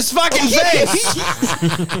off his fucking face.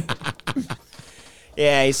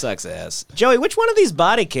 Yeah, he sucks ass. Joey, which one of these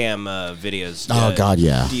body cam videos Oh, God,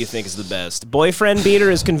 yeah. do you think is the best? Boyfriend beater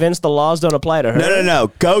is convinced the laws don't apply to her. No.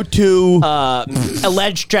 Go to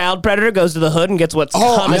Alleged child predator goes to the hood and gets what's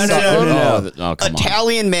coming. Oh, come on.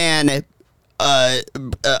 Italian man.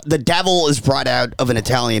 The devil is brought out of an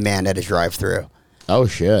Italian man at a drive-through. Oh,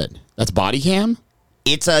 shit. That's body cam?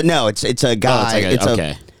 It's a guy.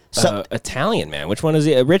 Okay. Italian man. Which one is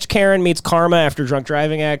he? Rich Karen meets karma after drunk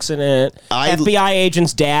driving accident. FBI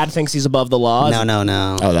agent's dad thinks he's above the law.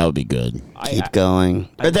 No. Oh, that would be good. Keep going.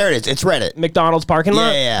 There it is. It's Reddit. McDonald's parking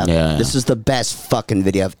lot. Yeah. This is the best fucking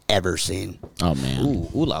video I've ever seen. Oh, man.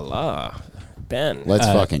 Ooh la la. Ben. Let's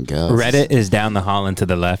fucking go. Reddit is down the hall and to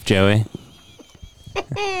the left, Joey.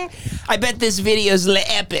 I bet this video's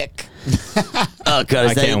epic. Oh,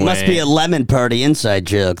 God. It can't must wait. be a lemon party inside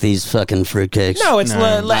joke, these fucking fruitcakes. No, it's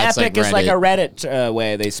that's epic like is like a Reddit. Reddit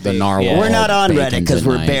way they speak. The narwhal. Yeah. We're not on Bacon's Reddit because at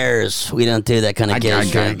we're night. bears. We don't do that kind of gay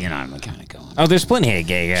shit. I'm kind of going. Oh, there's plenty of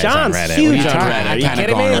gay guys John's on Reddit. huge What are you on talking Reddit. about? Are you kinda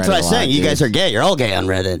kidding go me? on That's what I'm Reddit a saying. lot, You guys dude. are gay. You're all gay on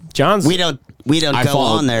Reddit. John's. We don't I go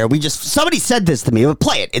follow- on there. We just somebody said this to me. But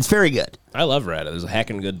play it. It's very good. I love Reddit. There's a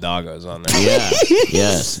heckin' good doggos on there. Yeah.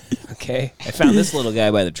 Yes. Okay. I found this little guy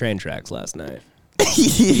by the train tracks last night.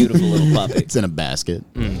 Beautiful little puppy. It's in a basket.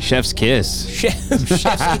 Chef's kiss.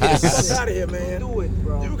 Fuck out of here, man. Do it,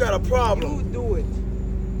 bro. You got a problem. You do it.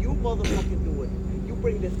 You motherfucking do it. You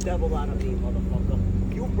bring this devil out of me,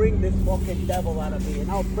 motherfucker. You bring this fucking devil out of me,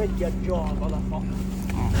 and I'll break your jaw, motherfucker.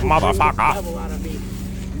 Motherfucker. Devil out of me.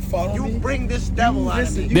 You bring this devil out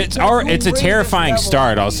of me. It's a terrifying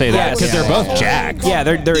start, I'll say that, because they're both jacked. Yeah,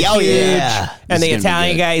 they're Oh, huge. yeah. And This the is gonna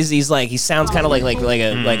be Italian good. guy, he sounds kind of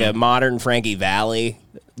like a modern Frankie Valli.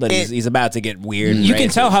 But he's about to get weird. You can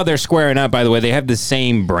tell how they're squaring up, by the way. They have the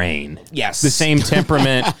same brain. Yes. The same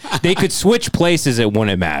temperament. They could switch places, it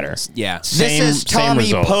wouldn't matter. Yeah. This is Tommy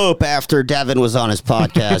result. Pope after Devin was on his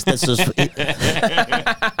podcast. This is.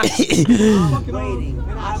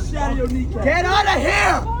 Get out of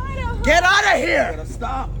here! Get out of here!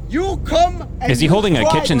 Stop. You come. Is he holding a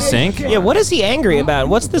kitchen sink? Yeah, what is he angry about?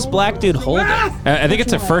 What's this black dude holding? I think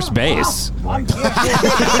it's a first base.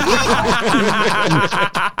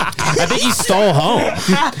 I think he stole home.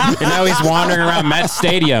 And now he's wandering around Met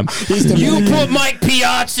Stadium. You put Mike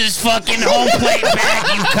Piazza's fucking home plate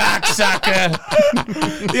back, you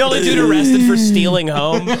cocksucker. The only dude arrested for stealing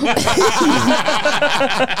home.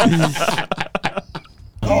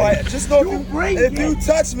 All right, just know if you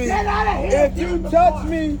touch me,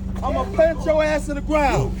 I'ma punch your ass to the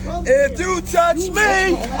ground. If you touch me,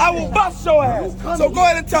 I will bust your ass. So go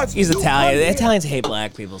ahead and touch me. He's Italian. The Italians hate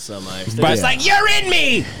black people so much. They're But- just like, you're in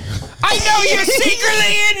me. I know you're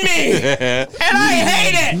secretly in me, and I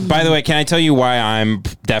hate it. By the way, can I tell you why I'm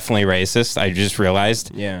definitely racist? I just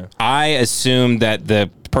realized. Yeah. I assumed that the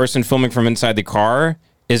person filming from inside the car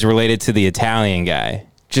is related to the Italian guy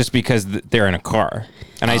just because they're in a car.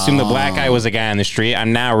 And I assume the black guy was a guy on the street.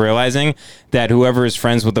 I'm now realizing that whoever is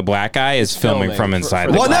friends with the black guy is filming from inside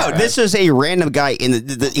the car. Well, no, this is a random guy in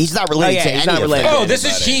the he's not related to he's any not of related. them. Oh, this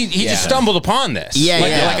is he just stumbled upon this. Yeah,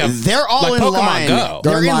 yeah. They're all like in Pokemon line. Go.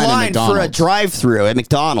 They're in in line at line for a McDonald's. drive-through at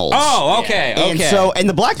McDonald's. Oh, okay, okay. And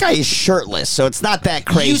the black guy is shirtless, so it's not that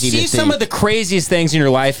crazy. You see to some think. of the craziest things in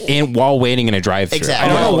your life while waiting in a drive-thru. Exactly.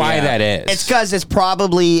 I don't know Oh, why yeah. that is. It's because it's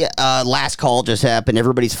probably last call just happened.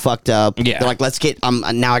 Everybody's fucked up. Yeah. They're like, let's get.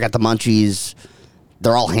 Now I got the munchies.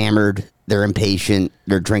 They're all hammered. They're impatient.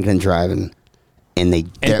 They're drinking and driving, and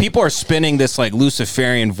And people are spinning this like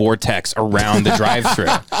Luciferian vortex around the drive-thru.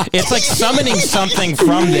 It's like summoning something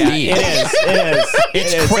from the deep. It is.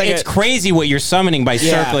 It's crazy what you're summoning by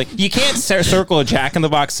circling. You can't circle a Jack in the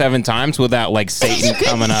Box 7 times without like Satan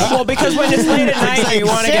coming up. Well, because when it's late at night and you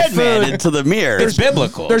want to get Sandman food, into the mirror. It's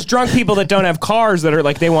biblical. there's drunk people that don't have cars that are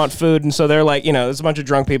like they want food, and so they're like, there's a bunch of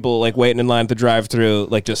drunk people like waiting in line at the drive-thru,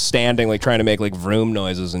 like just standing, like trying to make like vroom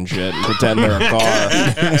noises and shit, and pretend they're a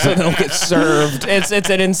car, so they'll get served. It's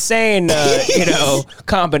an insane,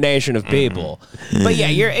 combination of people. But yeah,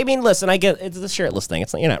 listen, I get it's the shirtless thing.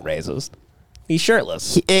 It's not, you're not racist. He's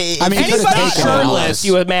shirtless. I mean, Anybody because shirtless,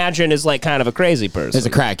 you imagine, is like kind of a crazy person. As a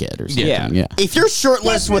crackhead or something. Yeah. If you're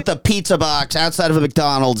shirtless with a pizza box outside of a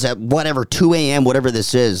McDonald's at whatever 2 a.m., whatever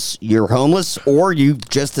this is, you're homeless, or you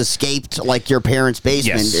just escaped like your parents'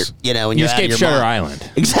 basement. Yes. And you you're out of escaped your Shutter mind.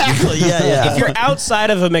 Island. Exactly. Yeah. If you're outside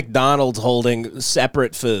of a McDonald's holding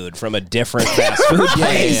separate food from a different fast food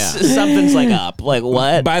place, something's like up. Like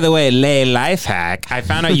what? By the way, lay life hack. I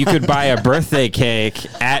found out you could buy a birthday cake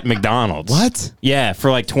at McDonald's. What? Yeah,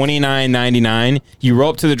 for like $29.99. You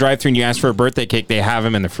roll up to the drive-thru and you ask for a birthday cake. They have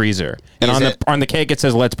them in the freezer, and Is on the cake it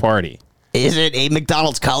says "Let's party." Is it a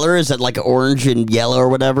McDonald's color? Is it like orange and yellow or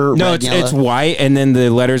whatever? No, Red and it's yellow? white, and then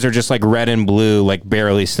the letters are just like red and blue, like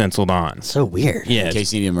barely stenciled on. So weird. Yeah, In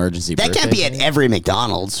case you need an emergency. That can't be at birthday. every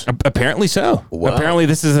McDonald's. apparently so. Wow. Apparently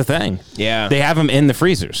this is a thing. Yeah. They have them in the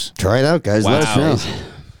freezers. Try it out, guys. Let us know.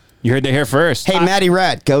 You heard it here first. Hey, Matty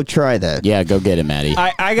Rat, go try that. Yeah, go get it, Maddie.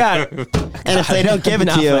 I got. And if they don't give it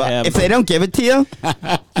to you,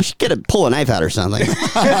 you should pull a knife out or something. He's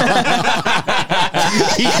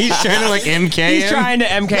trying to like MK He's him. trying to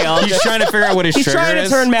MK all. He's trying to figure out what his He's trigger trying to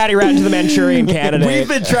is. turn Matty Rat into the Manchurian Candidate. We've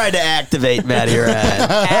been trying to activate Matty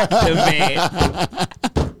Rat.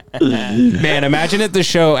 Man, imagine if the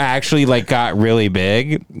show actually like got really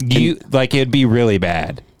big. It'd be really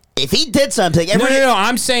bad. If he did something, No.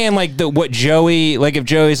 I'm saying like what Joey, like if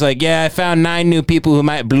Joey's like, yeah, I found 9 new people who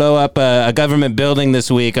might blow up a government building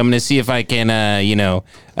this week. I'm going to see if I can,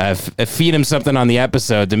 feed him something on the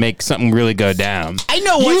episode to make something really go down. I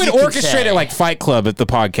know what you would you could orchestrate say. it like Fight Club if the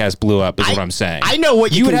podcast blew up. Is what I'm saying. I know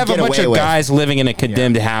what you would can have a get bunch away of with. guys living in a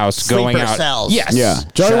condemned house going Sleeper out. cells. Yes. Yeah.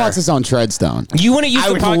 Joey Sure. wants his own Treadstone. You want to use I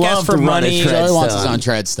the would podcast love for to run a money. Treadstone. Joey wants his own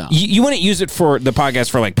Treadstone. You wouldn't use it for the podcast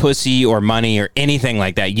for like pussy or money or anything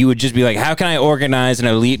like that. You would just be like, how can I organize an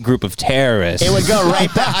elite group of terrorists? It would go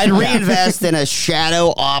right back. I'd reinvest in a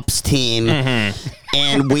shadow ops team.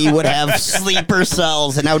 And we would have sleeper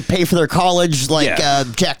cells, and I would pay for their college, like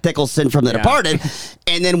Jack Nicholson from The Departed.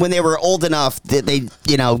 And then when they were old enough, they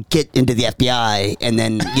get into the FBI. And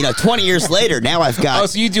then 20 years later, now I've got. Oh,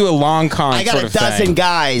 so you do a long con. I got sort a of dozen thing.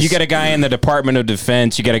 guys. You got a guy in the Department of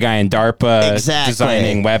Defense. You got a guy in DARPA Exactly.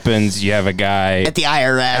 designing weapons. You have a guy at the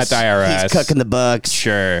IRS. At the IRS. He's cooking the books.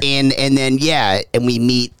 Sure. And then and we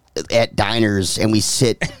meet at diners and we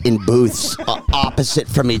sit in booths opposite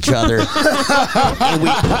from each other. And we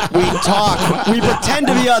talk. We pretend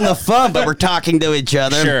to be on the phone, but we're talking to each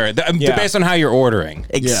other. Sure. Based on how you're ordering.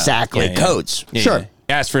 Exactly. Yeah. Codes. Yeah. Sure.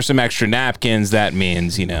 Ask for some extra napkins. That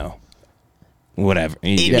means, whatever.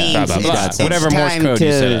 It means whatever it's Morse time code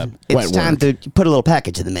you set up. It's time to put a little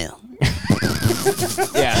package in the mail.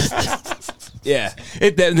 Yeah. Yeah.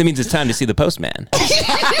 That means it's time to see the postman.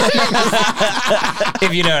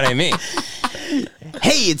 If you know what I mean.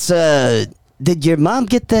 Hey, it's did your mom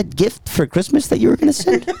get that gift for Christmas that you were going to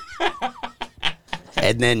send?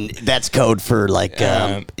 And then that's code for like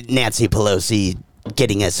Nancy Pelosi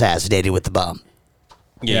getting assassinated with the bomb.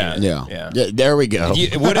 Yeah. There we go.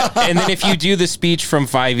 And then if you do the speech from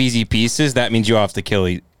 5 Easy Pieces, that means you all have to kill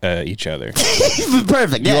each other.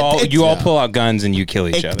 Perfect. You all pull out guns and you kill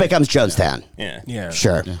each other. It becomes Jonestown. Yeah.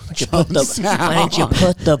 Sure. Why don't you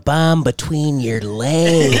put the bomb between your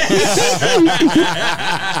legs?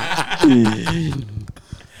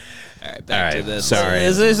 All right. Sorry.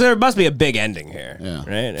 There must be a big ending here.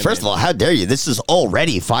 Yeah. Right? First of all, how dare you? This is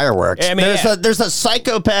already fireworks. I mean, there's a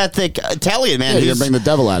psychopathic Italian man You're who's gonna bring the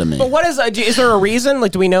devil out of me. But what is there a reason?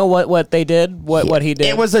 Like, do we know what they did? What he did?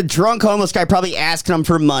 It was a drunk homeless guy probably asking him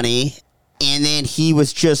for money, and then he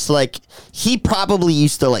was just like, he probably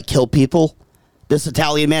used to like kill people, this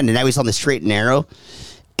Italian man, and now he's on the straight and narrow.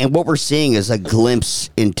 And what we're seeing is a glimpse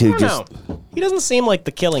into just. No. He doesn't seem like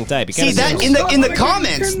the killing type. He See that in the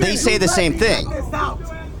comments, they say the same thing.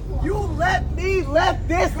 You let me let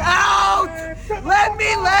this out! Let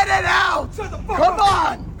me let it out! Come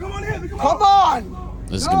on! Come on!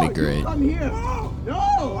 This is gonna be great. Come here.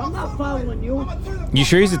 No, I'm not following you. You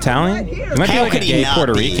sure he's Italian? He might be How like a could he gay not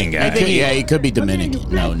Puerto be? Rican guy. He could be Dominican.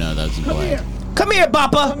 No, that's black. Come here,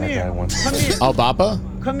 Bappa. Come here. Come here. Oh, Bappa?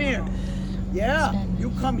 Come here. Yeah,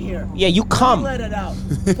 you come here. Yeah, you come. Let it out.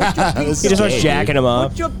 He just starts jacking him up.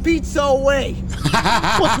 Put your pizza away.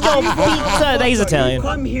 Pizza. He's Italian.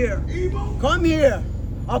 Come here. Come here.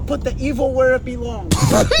 I'll put the evil where it belongs.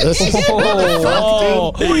 I'll put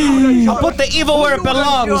the evil where it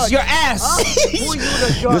belongs. Your ass.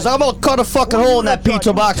 Because I'm gonna cut a fucking hole in that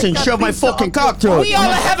pizza box and shove my fucking cock through We it. all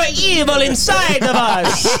have an evil inside of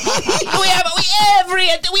us. we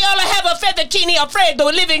all have a fettuccine Alfredo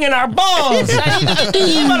living in our balls. I need the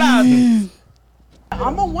evil out.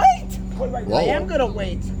 I'm gonna wait. I am gonna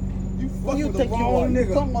wait. Who you think you are? You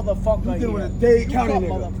come motherfucker here.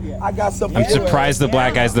 I got some. I'm surprised the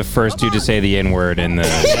black guy's the first dude to say the N-word in the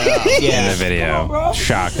video.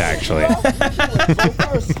 Shocked, actually.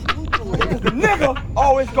 The nigga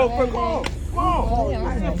always go first.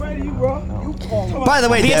 By the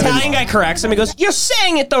way, The Devin, Italian guy corrects him. He goes, "You're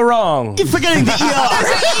saying it the wrong." you're forgetting the ER.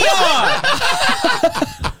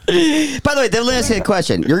 By the way, Devin, let me ask you a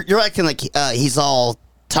question. You're acting like he's all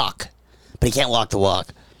talk, but he can't walk the walk.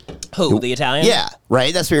 Who? The Italian? Yeah,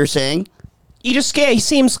 right? That's what you're saying? He just scared. He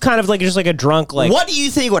seems kind of like just like a drunk. Like, What do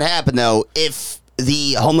you think would happen, though, if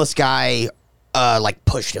the homeless guy,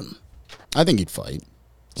 pushed him? I think he'd fight.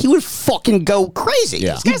 He would fucking go crazy.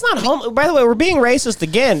 Yeah. This guy's not home. By the way, we're being racist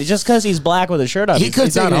again. Just because he's black with a shirt on. He could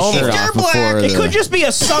he's take not his homeless. shirt If off you're black, before. It could just be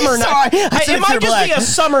a summer night. Sorry, I said It if might you're just be black. a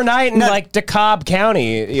summer night in like DeKalb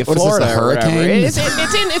County, What is this, Florida. a or whatever. hurricane?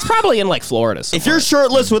 It's probably in like Florida. If you're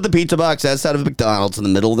shirtless with a pizza box outside of McDonald's in the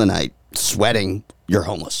middle of the night, sweating, you're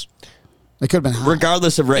homeless. It could have been hot.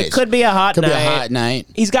 Regardless of race. it could be a hot Could night. be a hot night.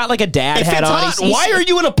 He's got like a dad If hat it's on. hot, why are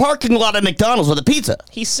you in a parking lot at McDonald's with a pizza?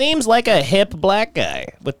 He seems like a hip black guy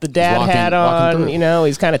with the dad walking- hat walking on. through. You know,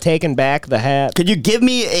 he's kind of taking back the hat. Could you give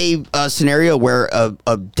me a scenario where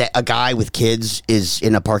a guy with kids is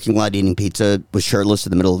in a parking lot eating pizza with shirtless in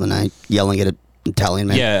the middle of the night, yelling at an Italian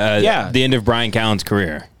man? Yeah. The end of Brian Callen's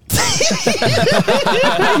career.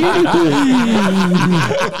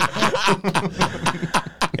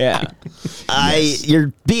 Yeah.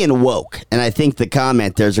 You're being woke, and I think the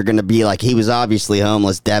commenters are going to be like, he was obviously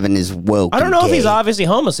homeless. Devin is woke. I don't and know if he's gay. obviously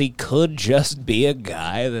homeless. He could just be a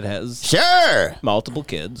guy that has Sure, multiple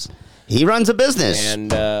kids. he runs a business.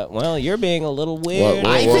 And, well, you're being a little weird.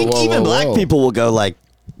 Whoa. I think even black people will go like,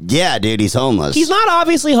 yeah, dude, he's homeless. He's not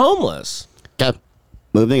obviously homeless. Okay.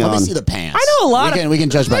 Moving Let on. me see the pants. I know a lot we can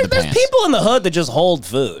judge by the there's pants. people in the hood that just hold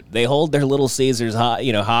food. They hold their Little Caesars hot,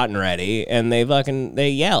 hot and ready, and they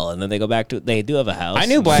yell, and then they go back to. They do have a house. I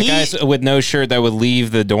knew black guys with no shirt that would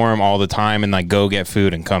leave the dorm all the time and like go get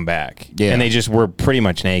food and come back. Yeah. And they just were pretty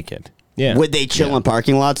much naked. Yeah. Would they chill in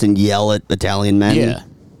parking lots and yell at Italian men?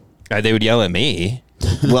 Yeah. They would yell at me.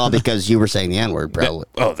 Well, because you were saying the N-word, probably.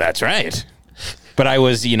 Oh, that's right. But I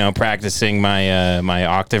was, practicing my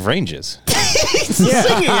octave ranges.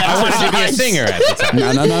 I wanted to be a singer at the time.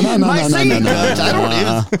 No. My singing coach. I don't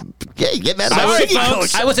even. Yeah, get mad at my singing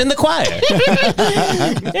coach. I was in the choir.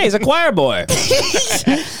 Yeah, he's a choir boy.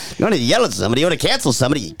 You want to yell at somebody, you want to cancel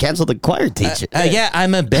somebody, you cancel the choir teacher. Yeah,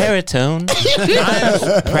 I'm a baritone.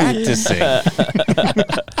 I'm practicing.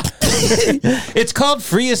 It's called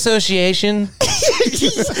free association.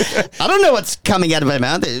 I don't know what's coming out of my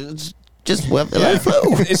mouth. It's just let it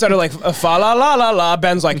flow. It sounded like fa la la la la.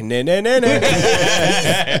 Ben's like na na na na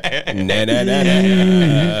na na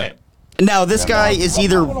na. Now, this guy is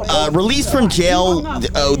either released from jail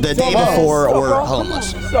the day before or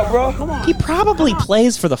homeless. He probably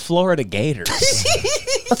plays for the Florida Gators.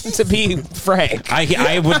 To be frank,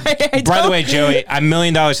 I would. By the way, Joey, $1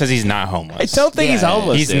 million says he's not homeless. I don't think he's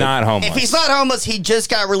homeless. He's dude. not homeless. If he's not homeless, he just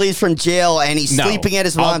got released from jail and he's sleeping at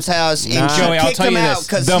his mom's house. And Joey, I'll tell you this: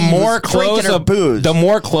 the more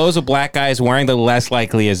clothes a black guy is wearing, the less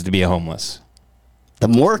likely he is to be homeless. The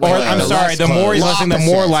more, the more he's listening, the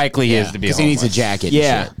more likely he is to be homeless. Because he needs a jacket.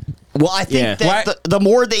 Yeah. And shit. Well, I think that the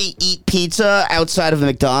more they eat pizza outside of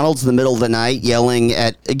McDonald's in the middle of the night, getting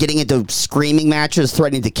into screaming matches,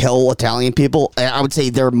 threatening to kill Italian people, I would say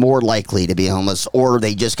they're more likely to be homeless, or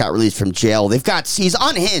they just got released from jail. He's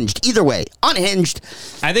unhinged. Either way, unhinged.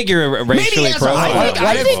 I think you're racially profiled.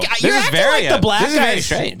 I think you're acting like the black guys. This is very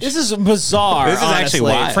strange. This is bizarre. This is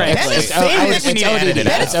actually wild. Frankly,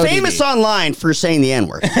 Ben is famous online for saying the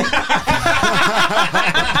N-word.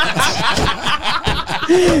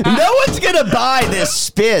 No one's gonna buy this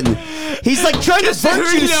spin. He's like trying to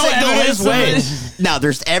virtue signal his way. Now,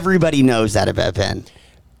 everybody knows that about Ben.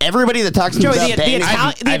 Everybody that talks about Ben. The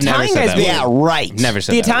Italian guy's being Never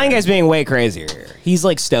said the that Italian guy's being way crazier here. He's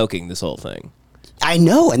like stoking this whole thing. I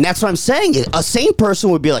know, and that's what I'm saying. A sane person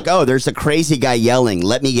would be like, oh, there's a crazy guy yelling,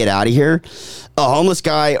 let me get out of here. A homeless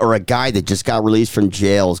guy or a guy that just got released from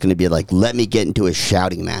jail is going to be like, let me get into a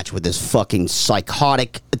shouting match with this fucking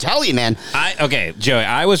psychotic Italian man. Okay, Joey,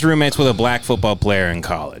 I was roommates with a black football player in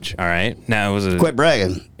college, all right? Now, Quit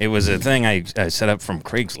bragging. It was a thing I set up from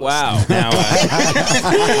Craigslist. Wow. Now,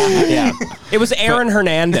 yeah. It was Aaron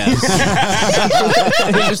Hernandez. He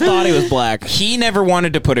just thought he was black. He never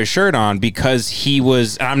wanted to put a shirt on because he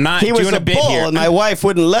was, I'm not doing a bit here. And my wife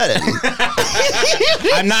wouldn't let him.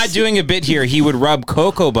 I'm not doing a bit here. He would rub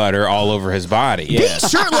cocoa butter all over his body. Being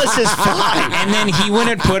shirtless is fine. And then he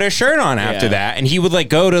wouldn't put a shirt on after that. And he would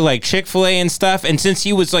go to Chick-fil-A and stuff. And since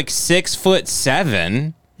he was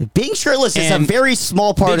 6'7", being shirtless is a very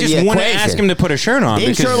small part of the equation. They just wouldn't ask him to put a shirt on.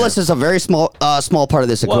 Being shirtless is a very small part of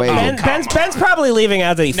this equation. Ben's probably leaving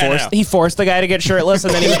out that he forced the guy to get shirtless,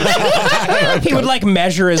 and then he would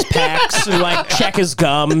measure his pecs and check his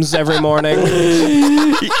gums every morning.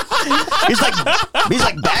 He's like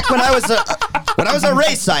back when I was a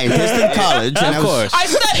race scientist in college. And of course, I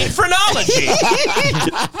studied phrenology.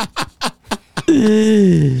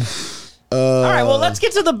 All right, well, let's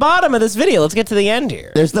get to the bottom of this video. Let's get to the end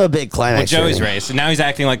here. There's no big climax. Well, Joey's race, and now he's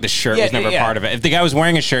acting like the shirt was never part of it. If the guy was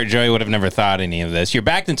wearing a shirt, Joey would have never thought any of this. You're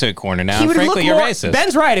backed into a corner now. Frankly, you're racist.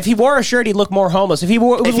 Ben's right. If he wore a shirt, he'd look more homeless. If he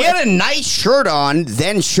had a nice shirt on,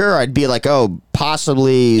 then sure, I'd be like, oh,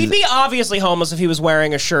 possibly. He'd be obviously homeless if he was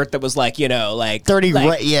wearing a shirt that was 30.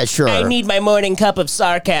 Yeah, sure. I need my morning cup of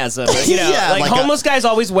sarcasm. Yeah, homeless guys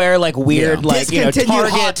always wear weird, discontinued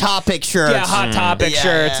Target Hot Topic shirts. Yeah, Hot Topic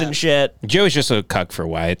shirts and shit. Joey's just a cuck for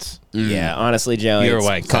whites. Yeah, honestly, Joey. You're a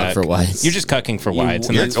white cuck for whites. You're just cucking for whites,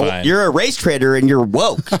 and that's fine. You're a race trader and you're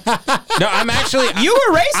woke. No, I'm actually. You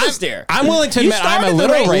were racist here. I'm willing to admit I'm a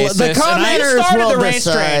little racist. The commenters started will the race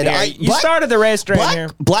train here. You started the race train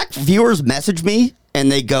here. Black viewers message me. And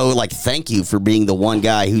they go thank you for being the one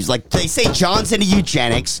guy who's they say John's into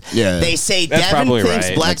eugenics. Yeah. They say That's Devin thinks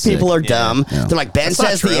right. black people are dumb. Yeah. They're like, Ben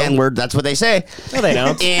says the N-word. That's what they say. No, they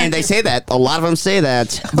don't. And they say that. A lot of them say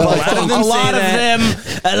that. A lot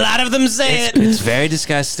of them say it. It's very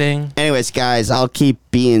disgusting. Anyways, guys, I'll keep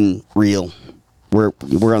being real.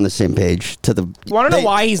 We're on the same page. You want to know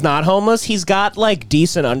why he's not homeless? He's got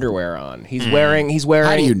decent underwear on. He's wearing.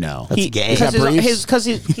 How do you know? That's gay. Because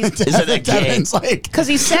he's Isn't it gay? Because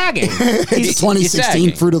he's sagging. He's 2016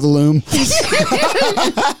 sagging. Fruit of the Loom.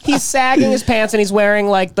 He's sagging his pants and he's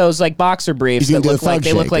wearing those boxer briefs He's that gonna look do a like thug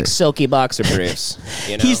they look shaker. like silky boxer briefs.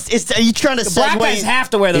 You know? Are you trying to segue? Black guys have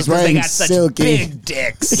to wear those He's because they wearing got such silky- big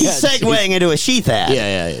dicks. He's segueing into a sheath hat.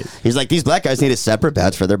 Yeah. He's like, these black guys need a separate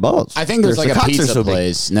patch for their balls. I think there's the a cocks are pizza so big.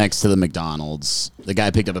 place next to the McDonald's. The guy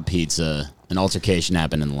picked up a pizza. An altercation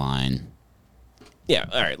happened in line. Yeah,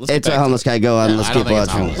 all right. Let's It's get a back homeless guy. Go on. No, Let's I don't keep think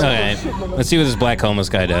it's watching. homeless. Okay, let's see what this black homeless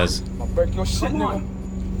guy does. Break your shit, nigga.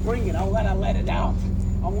 Bring it. I'll let it out.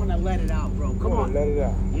 I want to let it out, bro. Come on. Let it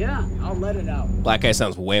out. Yeah, I'll let it out. Black guy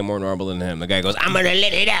sounds way more normal than him. The guy goes, I'm gonna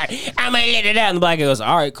let it out. I'm gonna let it out. And the black guy goes,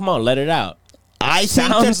 all right, come on, let it out. I think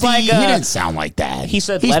Sounds that like He didn't sound like that. He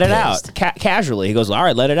said, He's let it pissed. out. Casually. He goes, all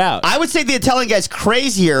right, let it out. I would say the Italian guy's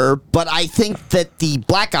crazier, but I think that the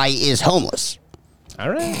black guy is homeless. All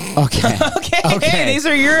right. Okay. Okay. These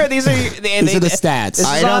are the stats. This is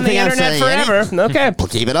I don't on the think I'm internet saying any. forever. Okay. We'll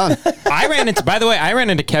keep it on. By the way, I ran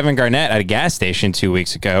into Kevin Garnett at a gas station 2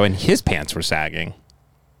 weeks ago, and his pants were sagging.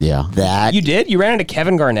 Yeah. That You did? You ran into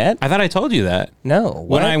Kevin Garnett? I thought I told you that. No.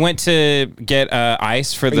 When I went to get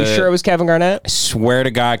ice for Are you sure it was Kevin Garnett? I swear to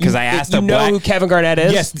God, because I asked You a know black... who Kevin Garnett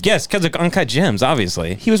is? Yes, because of Uncut Gems,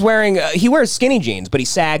 obviously. He was wearing, he wears skinny jeans, but he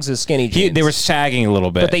sags his skinny jeans. They were sagging a little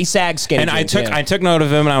bit. But they sag skinny and jeans. I took note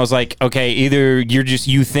of him, and I was like, okay, either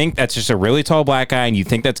you think that's just a really tall black guy, and you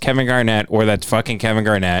think that's Kevin Garnett, or that's fucking Kevin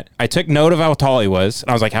Garnett. I took note of how tall he was, and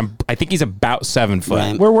I was like, I think he's about 7 foot.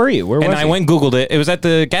 Right. Where were you? Where was And I he? went and Googled it. It was at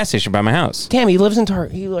the gas station by my house. Damn, he lives in Tar.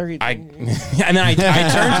 And then I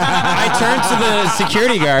turned to the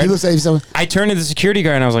security guard. He looks like someone. I turned to the security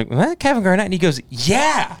guard and I was like, "What, Kevin Garnett?" And he goes,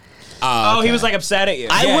 "Yeah." Oh, he was like upset at you.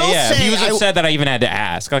 I will say He was I- upset that I even had to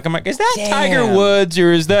ask. Like, I'm like, is that Damn. Tiger Woods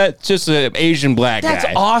or is that just an Asian black That's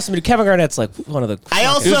guy? awesome. Dude, Kevin Garnett's like one of the. I It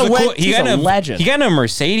also was the went. cool- he's a legend. He got a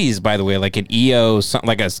Mercedes, by the way, like an EO, something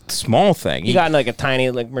like a small thing. You got like a tiny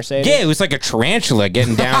like Mercedes. yeah, it was like a tarantula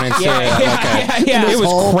getting down into Yeah, like a. yeah. It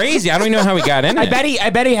was crazy. I don't even know how he got in it. I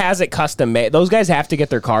bet he has it custom made. Those guys have to get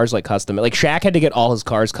their cars like custom made. Like Shaq had to get all his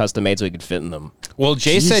cars custom made so he could fit in them. Well,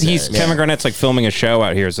 Jay said Kevin Garnett's like filming a show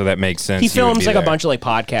out here, so that makes sense. He would films be like a there. bunch of like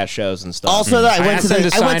podcast shows and stuff. Also, I went asked to him the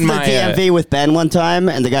to sign my, DMV with Ben one time,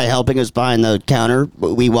 and the guy helping us behind the counter,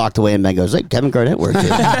 we walked away, and Ben goes, "Hey, Kevin Garnett works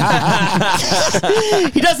here."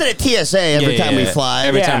 He does it at TSA every time we fly.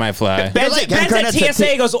 Every time I fly. Ben's, Like, Ben's Kevin at Garnett's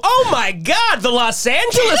TSA goes, oh my God, the Los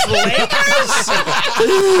Angeles Lakers.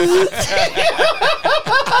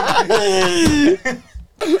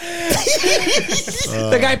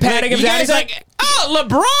 The guy patting him You down. guys He's like, oh,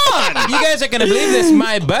 LeBron. You guys aren't gonna believe this.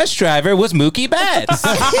 My bus driver was Mookie Betts.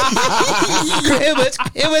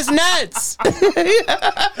 it was nuts.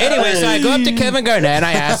 Anyway, so I go up to Kevin Garnett and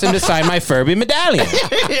I asked him to sign my Furby medallion.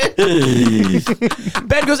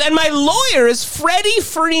 Ben goes, and my lawyer is Freddie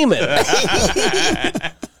Freeman.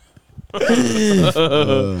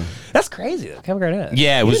 That's crazy, though. Kevin Garnett.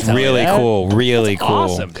 Yeah, it You was didn't tell me really that. cool. Really That's cool.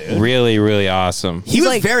 awesome, dude. Really, really awesome. He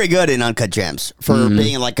was very good in Uncut Gems for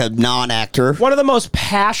being like a non-actor. One of the most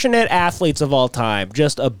passionate athletes of all time.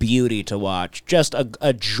 Just a beauty to watch. Just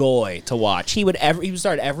a joy to watch. He would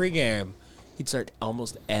start every game. He'd start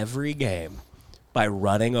almost every game by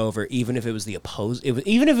running over, even if it was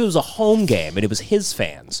even if it was a home game and it was his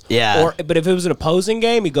fans. Yeah. But if it was an opposing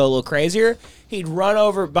game, he'd go a little crazier. He'd run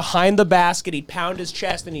over behind the basket. He'd pound his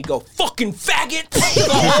chest and he'd go, "Fucking faggot!"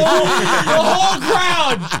 the whole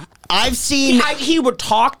crowd. I've seen. He would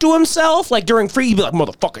talk to himself like during free. He'd be like,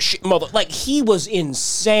 "Motherfucker, shit, mother." Like he was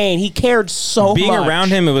insane. He cared so Being much. around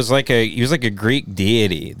him, he was like a Greek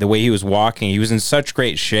deity. The way he was walking, he was in such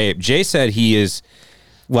great shape. Jay said he is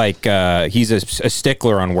like he's a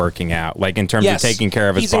stickler on working out, like in terms Yes. of taking care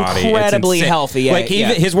of his He's body. It's incredibly insane. healthy, yeah, like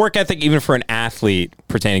even, yeah. his work ethic, even for an athlete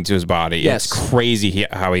pertaining to his body, Yes. it's crazy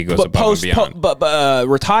how he goes But above and beyond. but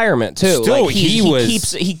retirement too. Still, like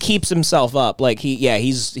he keeps himself up. Like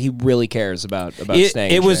he really cares about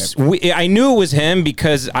staying. It in was. shape. I knew it was him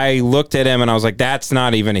because I looked at him and I was like, "That's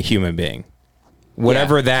not even a human being."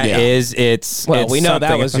 Whatever that is, it's. Well, it's we know that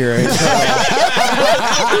something- was your.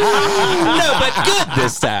 No, but good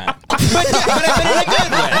this time. but in a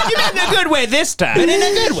good way. You meant in a good way this time. But in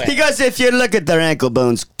a good way. Because if you look at their ankle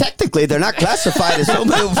bones, technically they're not classified as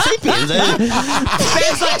Homo sapiens.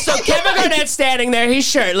 Ben's like, so Kevin Garnett's standing there, he's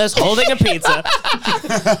shirtless, holding a pizza.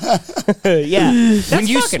 Yeah. When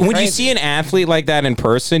you see an athlete like that in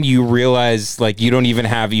person, you realize like you don't even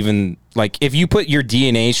have like if you put your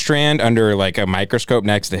DNA strand under like a microscope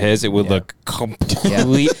next to his, it would look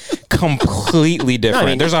completely different. No, I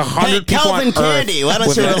mean, there's 100 people Calvin on Candy, Earth why don't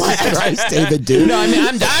with you it. relax? David Duke. No, I mean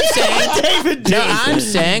I'm saying David no, I'm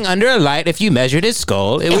saying under a light, if you measured his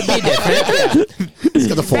skull, it would be different. He's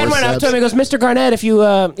got the Ben went up to him and goes, Mr. Garnett, if you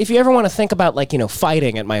ever want to think about like,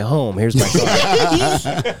 fighting at my home, here's my card.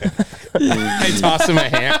 I toss him a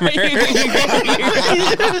hammer.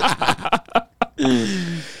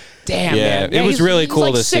 Damn, Yeah, man. it was really cool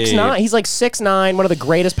like to see. 6'9". He's like 6'9", one of the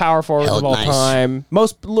greatest power forwards Held of all nice. time.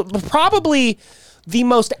 Probably the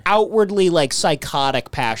most outwardly like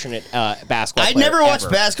psychotic, passionate basketball I'd player never watched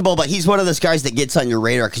ever. basketball, but he's one of those guys that gets on your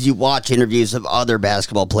radar because you watch interviews of other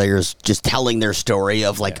basketball players just telling their story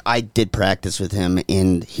of like, I did practice with him,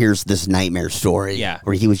 and here's this nightmare story. Yeah.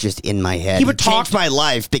 Where he was just in my head. He would talk- changed my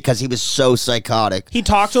life because he was so psychotic. He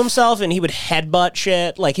talked to himself and he would headbutt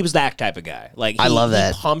shit. Like he was that type of guy. Like I love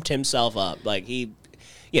that. He pumped himself up. Like he,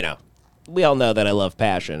 you know, we all know that I love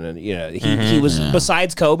passion, and you know he was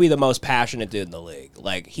besides Kobe the most passionate dude in the league.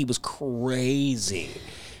 Like he was crazy.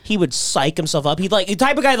 He would psych himself up. He'd like the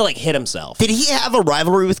type of guy that like hit himself. Did he have a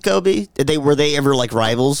rivalry with Kobe? Were they ever like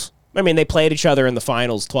rivals? I mean, they played each other in the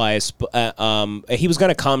finals twice. But, he was going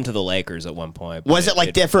to come to the Lakers at one point. but Was it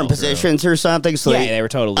like different fell through. positions or something? So Yeah, they were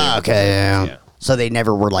totally. Oh, okay, yeah. Yeah. So they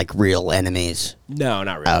never were like real enemies. No,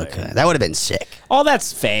 not really. Okay, that would have been sick. All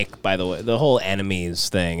that's fake, by the way. The whole enemies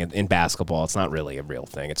thing in basketball, it's not really a real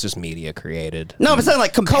thing. It's just media created. No, but it's not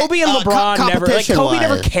like Kobe and LeBron never. Like Kobe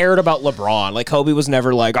never cared about LeBron. Like Kobe was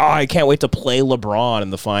never like, oh, I can't wait to play LeBron in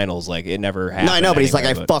the finals. Like it never happened. No, I know, but he's like,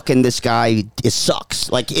 anyway, this guy sucks.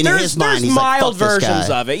 Like in his mind, there's he's mild like, fuck this versions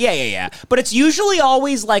guy. of it. Yeah. But it's usually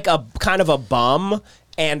always like a kind of a bum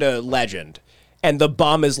and a legend. And the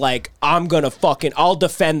bum is like, I'll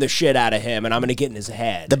defend the shit out of him, and I'm gonna get in his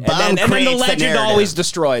head. The bum and then the creates the legend narrative. always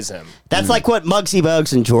destroys him. That's like what Muggsy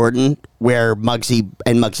Bogues and Jordan, where Muggsy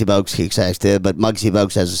Bogues kicks ass did, but Muggsy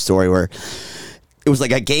Bogues has a story where it was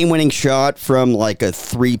like a game-winning shot from like a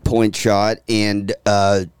 3-point shot, and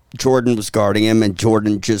Jordan was guarding him, and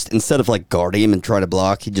Jordan just, instead of like guarding him and trying to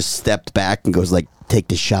block, he just stepped back and goes like, take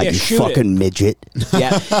the shot, Yeah, you shoot fucking midget.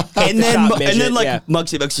 Yeah. and then like yeah.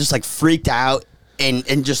 Muggsy Bogues just like freaked out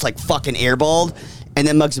and just like fucking airballed. And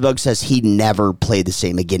then Muggsy Bogues says he never played the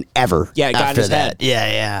same again ever. Yeah, it got in after his that. head.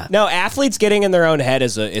 Yeah. No, athletes getting in their own head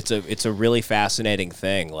is it's a really fascinating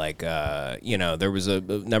thing. Like there was a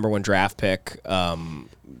number 1 draft pick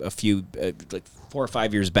a few like 4 or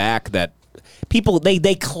 5 years back that people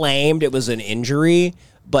they claimed it was an injury,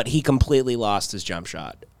 but he completely lost his jump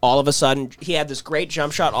shot. All of a sudden, he had this great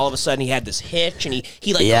jump shot. All of a sudden, he had this hitch, and he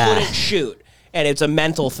couldn't shoot. And it's a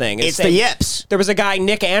mental thing. It's the yips. There was a guy,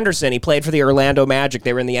 Nick Anderson. He played for the Orlando Magic.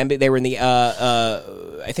 They were in the NBA. They were in the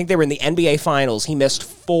I think they were in the NBA Finals. He missed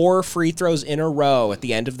 4 free throws in a row at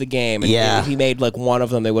the end of the game. And Yeah. if he made like one of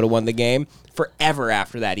them, they would have won the game. Forever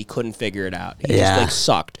after that, he couldn't figure it out. He just like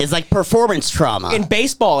sucked. It's like performance trauma. In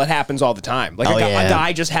baseball, it happens all the time. Like Oh, a yeah.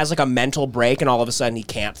 guy just has like a mental break, and all of a sudden he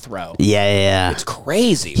can't throw. Yeah. It's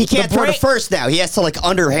crazy. He can't The throw to brain- first now. He has to like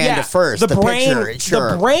underhand to first. The pitcher,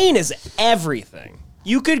 sure. The brain is everything.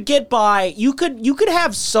 You could get by. You could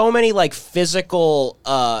have so many like physical.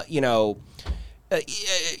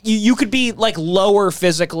 You could be like lower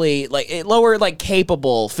physically, like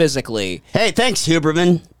capable physically. Hey, thanks,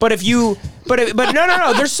 Huberman. But if you, but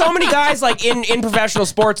no. There's so many guys like in professional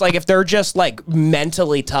sports, like if they're just like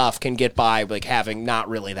mentally tough, can get by like having not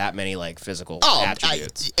really that many like physical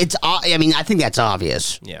attributes. I think that's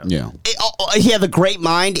obvious. Yeah. If you have a great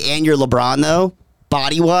mind and you're LeBron though,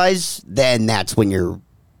 body wise, then that's when you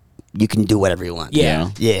can do whatever you want. Yeah.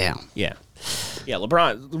 Yeah. Yeah,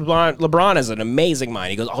 LeBron has an amazing mind.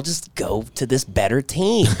 He goes, I'll just go to this better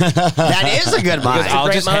team. That is a good mind.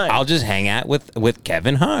 I'll just hang out with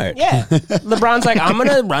Kevin Hart. Yeah. LeBron's like, I'm going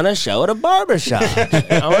to run a show at a barbershop.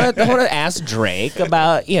 I want to ask Drake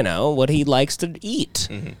about, what he likes to eat.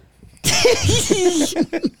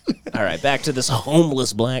 All right, back to this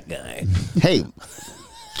homeless black guy. Hey,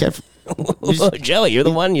 Joey, you're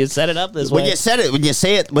the one. You set it up this way. When you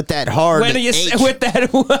say it with that hard When you H. with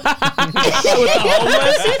that with the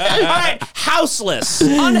homeless? All right, houseless,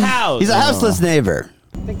 unhoused. He's a houseless neighbor.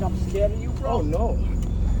 Think I'm scared of you, bro? Oh no,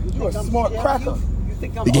 you a smart cracker. You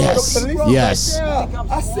think I'm Yes. Yes. Yeah,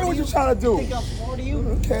 I see what you're trying to do. think I'm smart of you?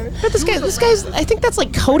 Okay. But this guy's. I think that's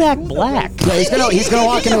like Kodak Black. Yeah, he's gonna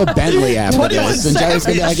walk into a Bentley after this, and Joey's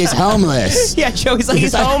gonna be like, he's homeless. Yeah, Joey's like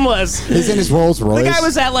he's homeless. He's in his Rolls Royce. The guy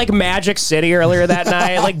was at like Magic City earlier that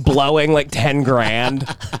night, like blowing like 10 grand.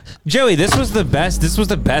 Joey, this was the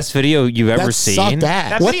best video you've ever That seen. sucked ass.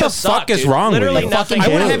 That What video the fuck sucked, is dude. wrong Literally with you? nothing I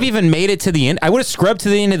wouldn't good. have even made it to the end. I would have scrubbed to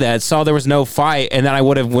the end of that, saw there was no fight, and then I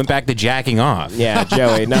would have went back to jacking off. Yeah,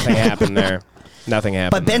 Joey, nothing happened there. Nothing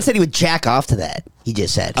happened. But Ben said he would jack off to that. He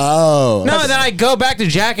just said. Oh. No, then I go back to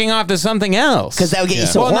jacking off to something else. Because that would get you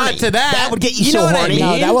so Well, horny. not to that. That would get you, You so know what I horny. mean?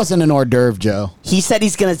 No, that wasn't an hors d'oeuvre, Joe. He said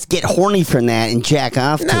he's going to get horny from that and jack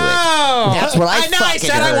off to it. No, That's what I know. I fucking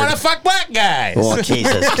said I heard. want to fuck black guys. Oh,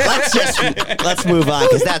 Jesus. Let's move on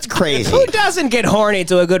because that's crazy. who doesn't get horny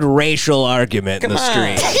to a good racial argument in the on.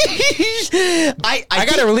 street? I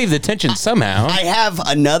got to relieve the tension somehow. I have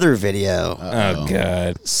another video. Oh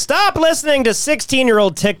God! Stop listening to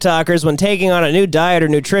 16-year-old TikTokers when taking on a new diet or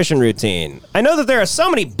nutrition routine? I know that there are so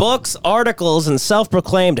many books, articles, and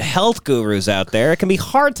self-proclaimed health gurus out there, it can be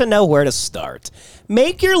hard to know where to start.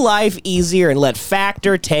 Make your life easier and let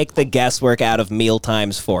Factor take the guesswork out of meal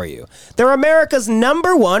times for you. They're America's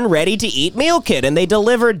 #1 ready-to-eat meal kit, and they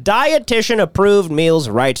deliver dietitian-approved meals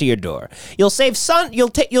right to your door. You'll save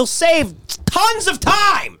tons of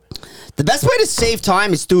time. The best way to save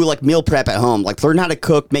time is do like meal prep at home. Like learn how to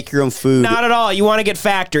cook, make your own food. Not at all. You want to get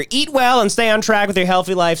Factor. Eat well and stay on track with your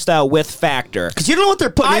healthy lifestyle with Factor. Because you don't know what they're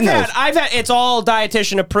putting in there. It's all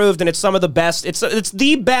dietitian approved, and it's some of the best. It's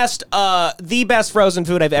the best frozen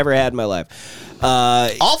food I've ever had in my life.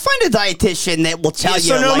 I'll find a dietitian that will tell you.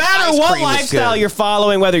 So no like, matter ice what cream is lifestyle good. you're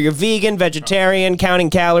following, whether you're vegan, vegetarian, counting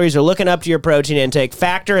calories, or looking up to your protein intake,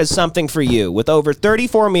 Factor has something for you. With over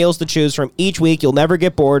 34 meals to choose from each week, you'll never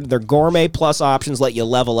get bored. Their gourmet plus options let you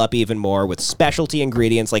level up even more with specialty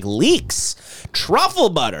ingredients like leeks, truffle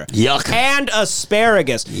butter, Yuck. and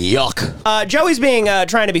asparagus. Yuck. Joey's being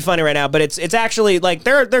trying to be funny right now, but it's actually like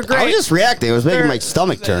they're great. I was just reacting. It was making They're- my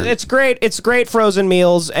stomach turn. It's great. It's great frozen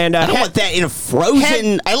meals, and I don't want that in a frozen.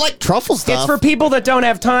 I like truffle stuff. It's for people that don't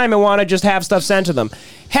have time and want to just have stuff sent to them.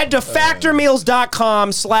 Head to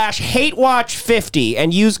factormeals.com/hatewatch50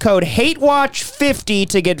 and use code hatewatch50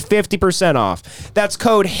 to get 50% off. That's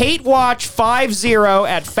code hatewatch50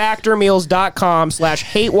 at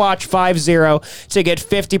factormeals.com/hatewatch50 to get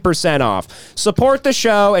 50% off. Support the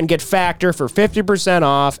show and get Factor for 50%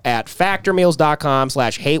 off at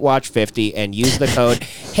factormeals.com/hatewatch50 and use the code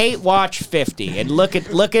hatewatch50 and look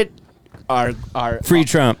at our Free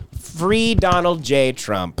Trump. Free Donald J.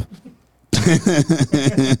 Trump.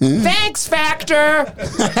 Thanks, Factor.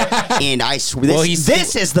 And I swear,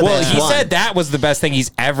 this is the best he one. said that was the best thing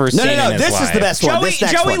he's ever seen. No, in his this life. is the best one. This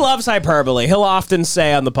next Joey one. loves hyperbole. He'll often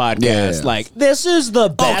say on the podcast, like, "This is the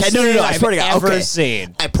best Okay, no, thing I I've swear to God. ever Okay.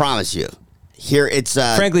 seen." I promise you. Here, it's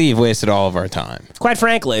Frankly, you've wasted all of our time. Quite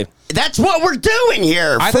frankly, that's what we're doing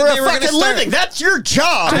here I for thought a they were gonna fucking start- living. That's your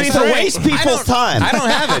job. be Is to frank, waste people's time. I don't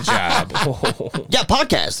have a job. Yeah,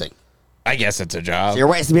 podcasting. I guess it's a job. You're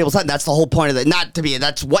wasting people's time. That's the whole point of it. Not to be.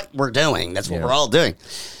 That's what we're doing. That's what we're all doing.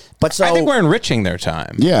 But so I think we're enriching their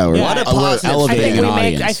time. Yeah, we're, What a we're positive elevating thing. an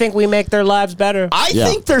audience. I think we make their lives better. I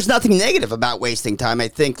think there's nothing negative about wasting time. I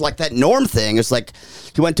think like that Norm thing is like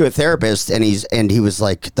he went to a therapist and he was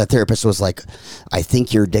like the therapist was like, I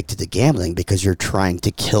think you're addicted to gambling because you're trying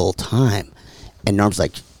to kill time. And Norm's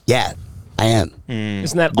like, yeah, I am.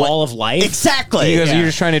 Isn't that all of life? Exactly. He goes, you're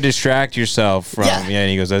just trying to distract yourself from. Yeah. Yeah,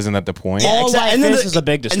 and he goes, isn't that the point? Yeah, All life is a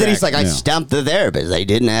big And then he's like, I Yeah. stumped the therapist. I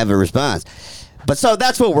didn't have a response. But so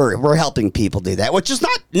that's what we're helping people do that, which is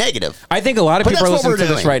not negative. I think a lot of But people are that's what listening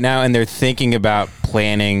to we're this doing. right now, and they're thinking about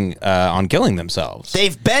planning on killing themselves.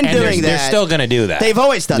 They've been And doing they're that. still going to do that. They've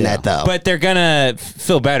always done that though. but they're going to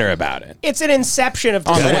feel better about it. It's an inception of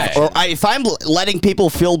On the deception. way. Or if I'm letting people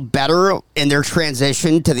feel better in their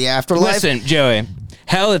transition to the afterlife, Listen, Joey,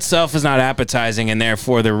 hell itself is not appetizing, and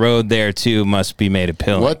therefore the road there too must be made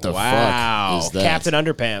appealing. What the Wow, fuck is that? Captain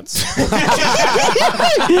Underpants.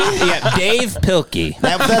 Yeah, Dave Pilkey.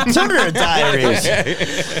 that was the Turner Diaries.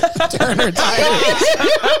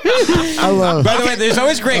 I love. By the way, there's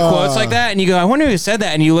always great quotes like that, and you go, I wonder who said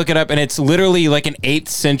that, and you look it up, and it's literally like an 8th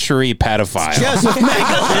century pedophile.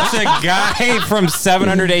 It's a guy from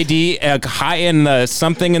 700 AD, high in the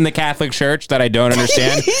something in the Catholic Church that I don't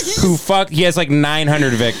understand, he has like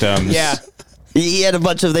 900 victims. Yeah. He had a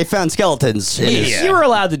bunch of. They found skeletons. In his, Yeah. You were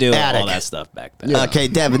allowed to do Attic. all that stuff back then. Okay,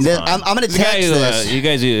 Devin. I'm going to The guy text who, this. you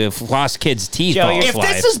guys who lost kids' teeth Joe, all his If life.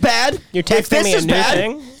 this is bad, You're if texting this me a is new bad,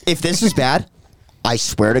 thing? if this is bad, I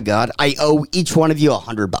swear to God, I owe each one of you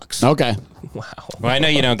 $100. Okay. Well, I know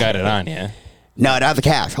you don't got it on you. No, I don't have the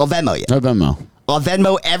cash. I'll Venmo you. No Venmo. I'll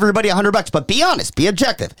Venmo everybody $100. But be honest, be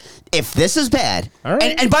objective. If this is bad, All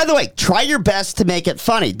right. and by the way, try your best to make it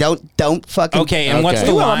funny. Don't fucking. Okay, and what's Okay.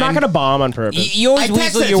 the Well, line? I'm not going to bomb on purpose. You always I texted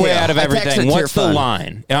weasel it your to way you. out of I texted it everything. to What's your the phone.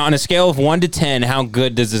 line? On a scale of 1 to 10, how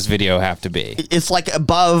good does this video have to be? It's like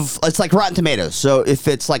above. It's like Rotten Tomatoes. So if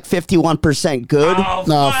it's like 51% good.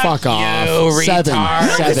 No, fuck off. you, 7.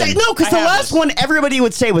 retard. Because 7. the I have last this. one everybody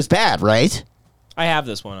would say was bad, right? I have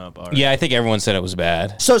this one up already. Yeah, I think everyone said it was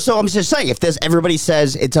bad. So I'm just saying, if everybody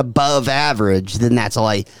says it's above average, then that's all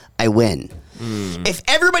I win. If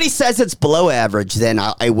everybody says it's below average, then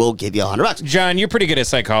I will give you $100. John, you're pretty good at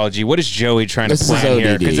psychology. What is Joey trying This to is plan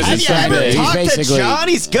here? ODD. 'Cause this Have is you trying something ever to- he's talked to basically- John?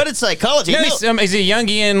 He's good at psychology. No, No, he's a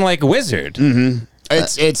Jungian like wizard.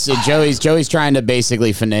 It's Joey's trying to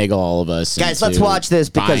basically finagle all of us. Guys, into let's watch this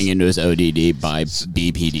because- buying into his ODD by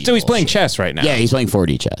BPD. So he's playing bullshit. chess right now. Yeah, he's playing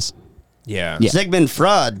 4D chess. Yeah. Yeah. Sigmund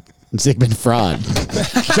Freud Sigmund Fraud.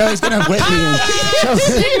 Joey's gonna whip me.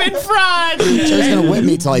 Sigmund Fraud. Joey's gonna whip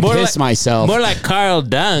me till I piss myself. More like Carl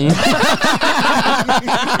Dung.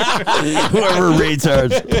 Whoever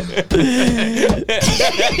retards.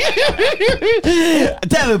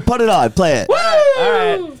 Devin, put it on. Play it. All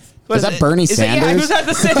right. Is that Bernie Sanders? Yeah, I was about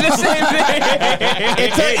to say the same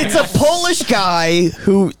thing. It's a Polish guy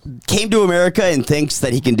who came to America and thinks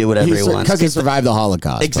that he can do whatever he wants. Because he survived the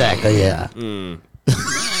Holocaust. Exactly, yeah.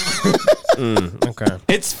 Okay.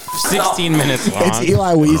 It's 16 minutes long. It's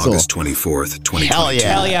Eli Weasel. August 24th, 2022. Hell yeah.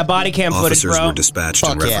 Hell yeah, body cam footage, Officers bro. were dispatched in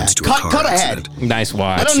Fuck yeah. reference to a Cut car ahead. accident. Nice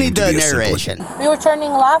watch. I don't need seemed to the be a simple- narration. We were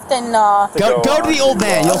turning left and Go to the old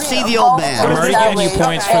man. You'll see the old man. I'm already giving you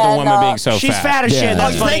points for the woman being so She's fat. fat as shit. Yeah.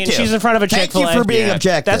 That's Oh, funny. thank And you. she's in front of a Thank Chick-fil-A. you for being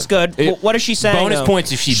objective. That's good. What is she saying? Bonus though?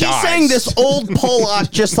 points if she She's dies. saying this old Polak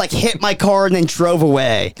just like hit my car and then drove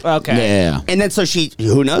away. Okay. Yeah. And then so she,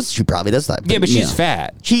 who knows? She probably does that. Yeah, but she's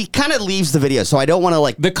fat. She kind of leaves the video, so I don't want to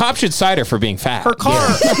like. The cop should cite her for being fat. Her car.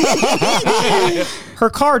 Her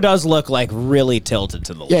car does look like really tilted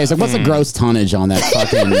to the left. Yeah, he's like, what's the gross tonnage on that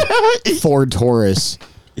fucking Ford Taurus?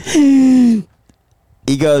 He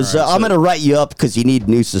goes, I'm going to write you up because you need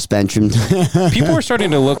new suspension. People are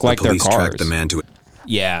starting to look like their Police cars. tracked the man to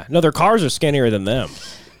Yeah. No, their cars are skinnier than them.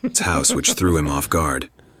 his house, which threw him off guard.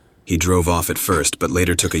 He drove off at first, but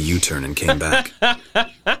later took a U-turn and came back.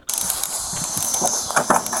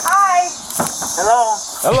 Hi. Hello.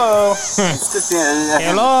 Hello.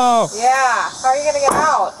 Hello. Yeah. How are you gonna get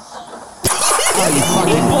out?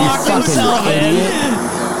 He blocked himself in.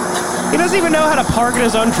 He doesn't even know how to park in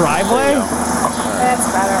his own driveway. That's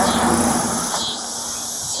better.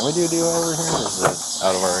 Can we do a deal over here? Or is it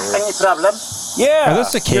out of our area? Any problem? Yeah. Are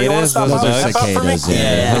those cicadas? Those Those are ducks? cicadas,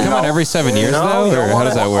 yeah. They come out every 7 years, though? Or how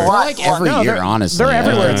does that work? Like every No, year, they're- honestly. They're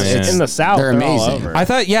everywhere. Yeah. It's in the south. They're all amazing. over. I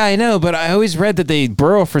thought, yeah, I know, but I always read that they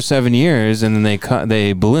burrow for 7 years and then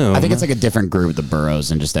they bloom. I think it's like a different group that burrows,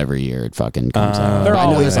 and just every year it fucking comes out. They're I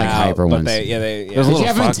know always there's like out, hyper but ones. They, Those Did you little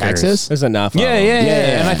have them in fuckers. Texas? there's enough. Yeah, of them. yeah,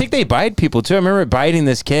 Yeah. And I think they bite people too. I remember biting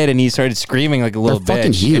this kid and he started screaming like a little They're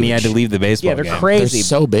fucking bitch and he had to huge. leave the baseball Yeah, they're game. They're crazy.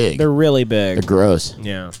 so big. They're really big. They're gross.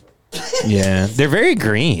 Yeah. Yeah. They're very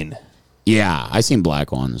green. Yeah, I seen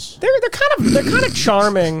black ones. They're kind of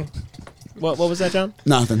charming. What was that, John?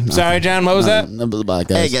 Nothing. Sorry, John, what was that? The black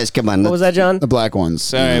Hey, guys. guys, come on. What was that, John? The black ones.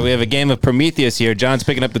 Sorry, we have a game of Prometheus here. John's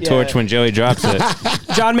picking up the torch when Joey drops it.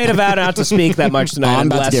 John made a vow not to speak that much tonight, I'm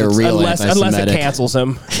about to unless, get real unless it anti-Semitic. cancels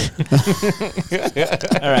him.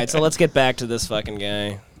 All right, so let's get back to this fucking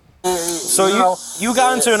guy. So you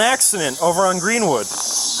got into an accident over on Greenwood.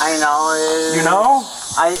 I know. You know?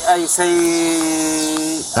 I say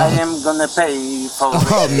I am gonna pay for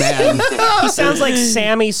Oh, man. He sounds like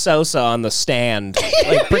Sammy Sosa on the stand,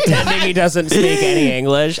 like pretending he doesn't speak any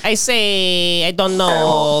English. I say, I don't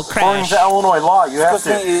know, According crash. to Illinois law, you have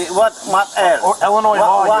to. What else? Or Illinois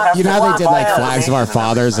law, you have You to. know how they did like file flags of our the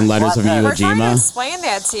fathers and letters of Iwo We're trying to Jima? explain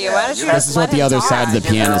that to you. Why don't you This is what the other side of the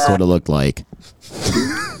pianist would have looked like.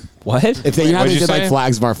 What? If they, you know how What'd they you did like say?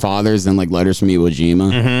 flags of our fathers and like letters from Iwo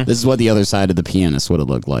Jima? This is what the other side of the pianist would have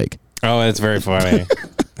looked like. Oh, that's very funny.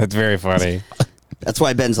 That's very funny. That's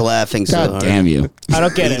why Ben's laughing so God hard. damn you. I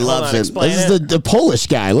don't get He it. Hold loves on, it. explain This is it. the Polish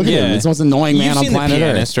guy. Look at Yeah. him. It's the most annoying man You've on seen The planet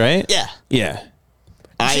Pianist, Earth. right? Yeah. Yeah.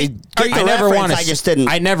 I I get the never reference, want to. I just didn't.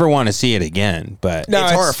 I never want to see it again. But No,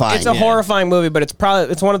 It's horrifying, It's a yeah. horrifying movie, but it's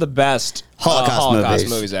one of the best Holocaust movies.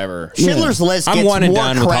 movies ever. Schindler's List I'm gets one and more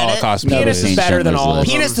done with credit. Holocaust Never movies. Pianist is seen better than Schindler's all of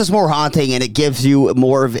List. them. Pianist is more haunting, and it gives you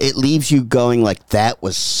more of. It leaves you going like that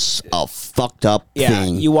was a fucked up Yeah,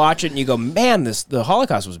 thing. you watch it and you go, man, the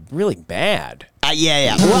Holocaust was really bad.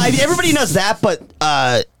 Yeah. Well, I mean, everybody knows that, but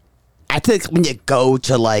I think when you go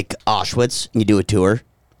to like Auschwitz and you do a tour,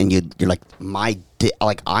 and you're like,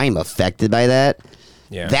 I'm affected by that.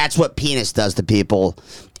 Yeah. That's what Pianist does to people.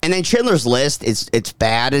 And then Schindler's List, it's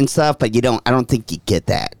bad and stuff, but I don't think you get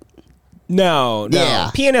that. No. Yeah.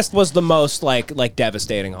 Pianist was the most like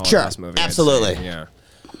devastating Holocaust Sure, movie. I'd absolutely. say. Yeah.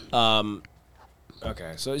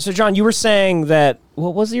 Okay. So John, you were saying that.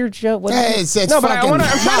 What was your joke? What, Hey, it's no, but I fucking- want to.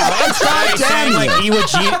 I'm trying to. Saying like Iwo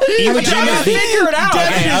Jima's the. Figure it out.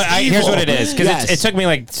 Okay, here's what it is because Yes. it took me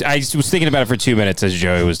like I was thinking about it for 2 minutes as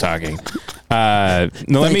Joey was talking. No,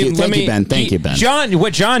 let me. Thank you, Ben. Thank you, Ben. John,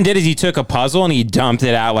 what John did is he took a puzzle and he dumped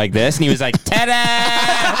it out like this, and he was like, "Ta-da!"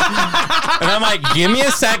 And I'm like, "Give me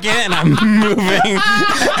a second," and I'm moving.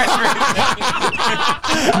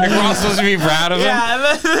 Like, we're all supposed to be proud of him.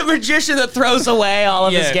 Yeah, the magician that throws away all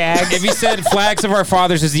of his gags. If he said "Flags of Our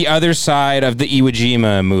Fathers" is the other side of the Iwo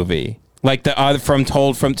Jima movie, like the other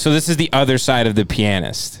so this is the other side of The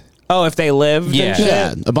Pianist. Oh, if they lived. Yeah. And shit?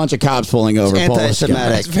 Yeah, a bunch of cops pulling over Polish Anti-Semitic.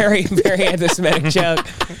 guys. It's very, very anti-Semitic joke.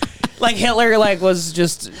 Like Hitler, like was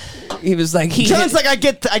just. He was like John's like I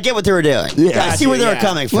get what they were doing. Yeah. I see where they were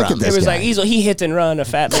coming from. It was like he hit and run a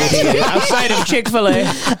fat lady outside of Chick-fil-A.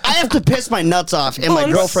 I have to piss my nuts off, and my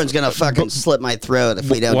girlfriend's gonna fucking slit my throat if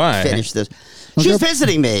we don't finish this. She's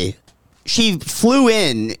visiting me. She flew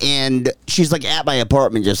in, and she's like at my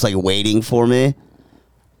apartment, just like waiting for me.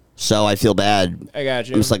 So I feel bad. I got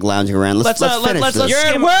you. I'm just like lounging around. Let's finish this. You're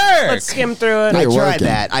at work. Let's skim through it.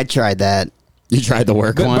 I tried that. You tried the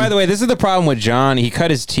work one? By the way, this is the problem with John. He cut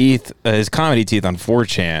his teeth, his comedy teeth on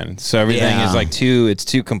 4chan. So everything is like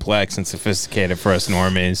too complex and sophisticated for us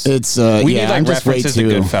normies. It's, we need like references to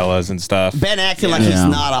Goodfellas and stuff. Ben acting like he's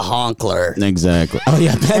not a honkler. Exactly. Oh,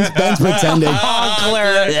 yeah. Ben's pretending.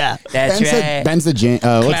 Honkler. Yeah. That's right. Ben's the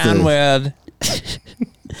Clown world.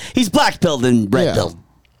 He's black-pilled and red-pilled.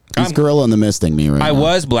 He's Gorilla in the Misting me right I now.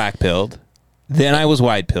 was black-pilled. Then I was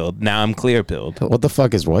white-pilled. Now I'm clear-pilled. What the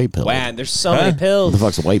fuck is white-pilled? Wow, there's so many pills. What the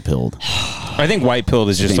fuck's white-pilled? I think white-pilled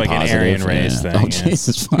is just like an Aryan race thing. Oh,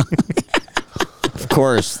 Jesus fuck. Of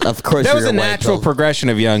course. That was a natural progression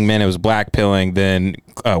of young men. It was black pilling, then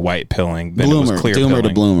white pilling, then it was clear Doomer pilling.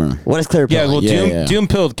 to bloomer. What is clear pilling? Yeah, well, Doom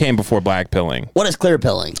pilled came before black pilling. What is clear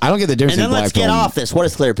pilling? I don't get the difference. And then let's get off this. What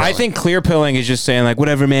is clear pilling? I think clear pilling is just saying like,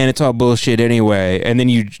 whatever, man, it's all bullshit anyway, and then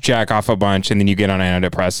you jack off a bunch, and then you get on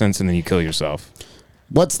antidepressants, and then you kill yourself.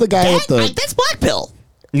 What's the guy with the? That's black pill.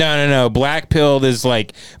 No. Black pilled is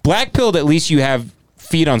like black pilled. At least you have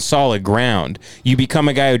feet on solid ground. You become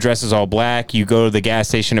a guy who dresses all black. You go to the gas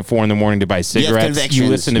station at 4 a.m. to buy cigarettes. You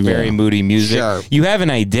listen to very moody music. Sure. You have an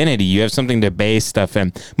identity. You have something to base stuff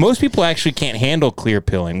in. Most people actually can't handle clear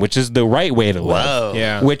pilling, which is the right way to live. Whoa.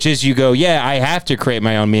 Yeah. Which is you go, I have to create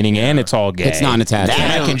my own meaning, and it's all gay. It's non-attached.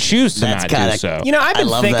 And I can choose to not do so. You know, I've been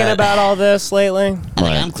thinking about all this lately.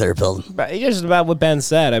 I'm clear pilled. Just about what Ben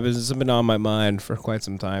said. It's been on my mind for quite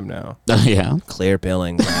some time now. Yeah. Clear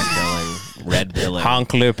pilling, black pilling, red pilling.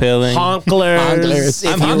 Honkler pilling. Honklers,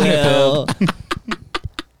 if I'm you honkler will.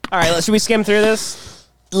 All right, should we skim through this?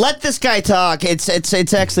 Let this guy talk. It's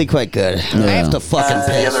actually quite good. I have to fucking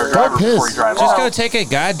piss. Don't piss. Just go take a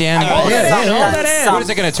goddamn. Hold that in. What is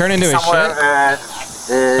it going to turn into a shit?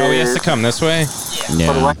 Oh, he has to come this way?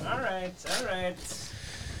 Yeah. All right.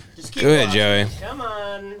 Just keep Good, walking. Joey. Come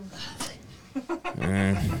on.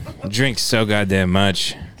 Drink so goddamn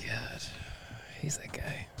much. He's that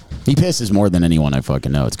guy. He pisses more than anyone I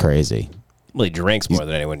fucking know. It's crazy. Well, he drinks more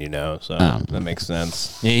than anyone you know, so that makes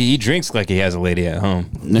sense. He drinks like he has a lady at home.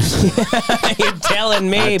 You're telling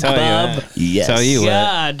me, bub. Yes. Tell you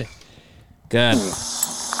God. God.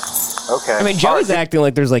 Okay. I mean, Joey's acting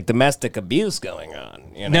like there's like domestic abuse going on.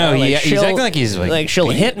 You know? No, like he's acting like he's like she'll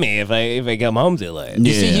hit me if I come home too late.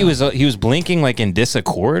 You see, he was blinking like in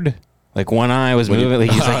disaccord. Like one eye was moving.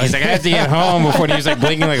 Like, he's like, I have to get home before he was like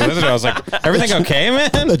blinking like a lizard. I was like, everything okay,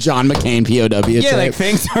 man? The John McCain POW. Yeah, type. like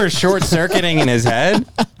things are short circuiting in his head.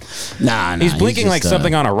 Nah, He's blinking just, like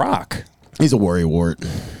something on a rock. He's a worry wart.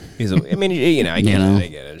 I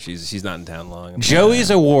get it. She's not in town long.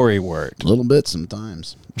 Joey's a worry wart. A little bit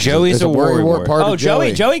sometimes. Joey's There's a worry wart. part Oh, of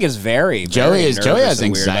Joey gets very Joey nervous has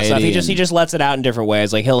and weird about anxiety stuff. He and- just lets it out in different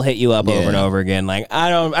ways. Like he'll hit you up over and over again. Like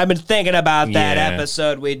I've been thinking about that Yeah.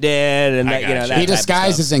 episode we did, and that, that He type of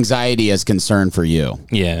disguises stuff. anxiety as concern for you.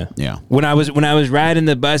 Yeah. Yeah. When I was riding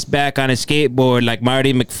the bus back on a skateboard like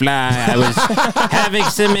Marty McFly, I was having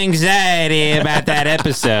some anxiety about that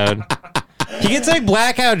episode. He gets like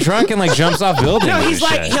blackout drunk and like jumps off buildings. No, he's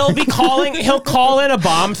like he'll call in a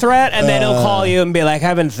bomb threat, and then he'll call you and be like,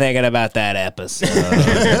 "I've been thinking about that episode.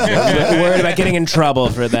 I'm worried about getting in trouble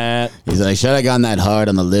for that." He's like, should I gone that hard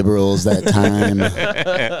on the liberals that time?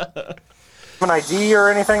 An ID or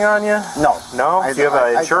anything on you? No. No? Do you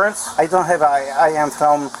have insurance? I don't have. I am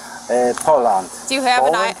from Poland. Do you have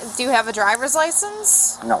Poland? do you have a driver's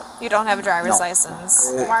license? No. You don't have a driver's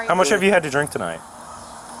license. Why are you How much have you had to drink tonight?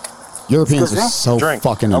 Europeans Excuse are me? so Drink.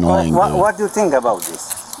 fucking annoying. dude. What do you think about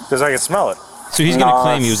this? Because I can smell it. So he's going to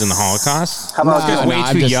claim he was in the Holocaust? How about He's you? way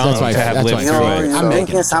I'm too just- young that's why- to have that's lived why I through figured it. it. You're I'm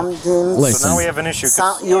drinking making- something. Listen. So now we have an issue.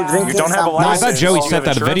 'Cause You're drinking you don't have a something. No, I license. thought Joey Do you set have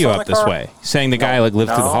that insurance video on up the this car? way, saying the guy like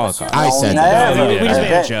lived through the No. Holocaust. I said No, that. never. We just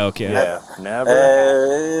made a Okay. joke. Yeah. Yeah,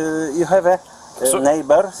 never. You have a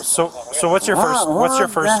neighbor. So what's your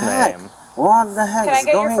first name? What the heck Can I is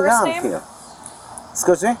get your going first on name? here?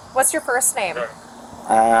 Excuse me? What's your first name?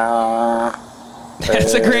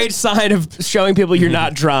 That's a great sign of showing people you're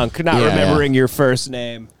not drunk, not Yeah. remembering your first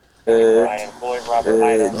name. Joe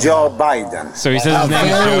Biden. So he says his name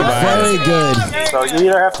is Joe Biden. Very good. So you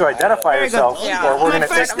either have to identify yourself, or we're going to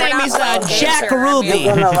take. name is Jack You're Ruby.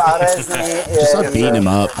 gonna arrest me. Just stop beating him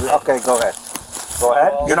up. Okay, go ahead. Go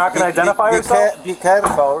ahead. You're not going to identify yourself. Be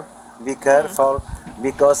careful. Be careful.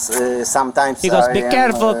 because sometimes He goes, I be am,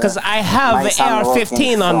 careful, because I have my son AR-15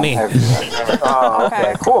 working on me. from Oh,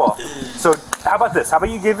 okay, cool. So how about this? How about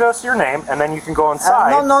you give us your name and then you can go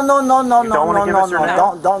inside. No, You don't wanna give us your name?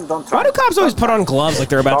 don't try. Why do cops always put on gloves like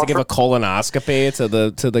they're about to give a colonoscopy to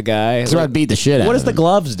the guy? They're about to beat the shit out What of does the him.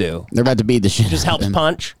 gloves do? They're about to beat the shit Just out of helps him.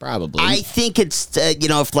 punch? Probably. I think it's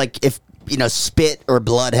if spit or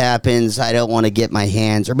blood happens, I don't want to get my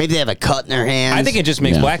hands, or maybe they have a cut in their hands. I think it just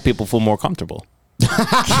makes black people feel more comfortable.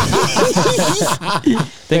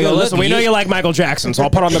 They go, listen, we know you like Michael Jackson, so I'll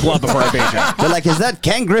put on the glove before I beat you. They're like, is that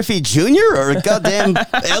Ken Griffey Jr. or a goddamn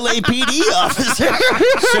LAPD officer?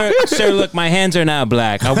 Sir, look, my hands are now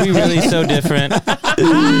black. Are we really so different?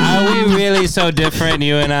 Are we really so different,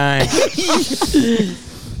 you and I?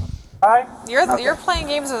 You're playing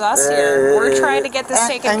games with us here. We're trying to get this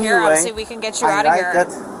taken care of so we can get you out of here.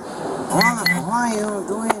 Why are you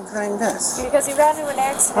doing like this? Because you got into an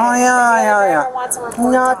accident. Oh, yeah. Wants a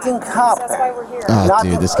report Nothing done. happened. That's why we're here. Oh,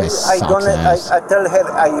 dude, this guy sucks ass. I tell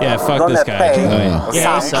her I fuck gonna this guy. pay. Oh,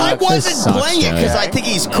 yeah. I wasn't playing it because I think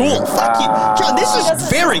he's cool. Fuck you. John, this is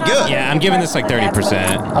very good. Yeah, I'm giving this like 30%.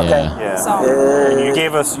 Okay. Yeah. So, You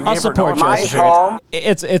gave us. You I'll gave her support no you. My home.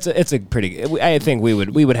 It's a pretty. I think we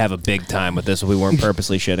would have a big time with this if we weren't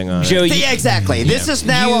purposely shitting on it. Joe, Yeah, exactly. This is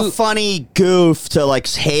now a funny goof to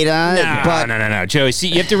hate on it, but No, Joey. See,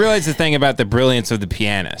 you have to realize the thing about the brilliance of the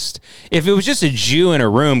pianist. If it was just a Jew in a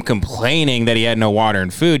room complaining that he had no water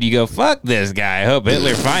and food, you go, fuck this guy. I hope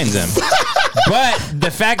Hitler finds him. But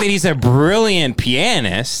the fact that he's a brilliant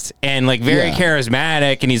pianist and like very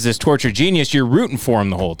charismatic and he's this tortured genius, you're rooting for him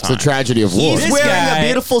the whole time. It's a tragedy of war. he's wearing a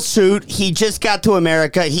beautiful suit. He just got to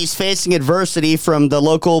America. He's facing adversity from the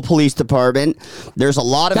local police department. There's a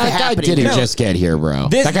lot of That guy happening. didn't just get here, bro.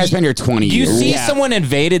 That guy's been here 20 You years. see someone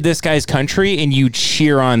invaded this guy's country and you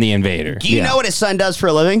cheer on the invader. Do you know what his son does for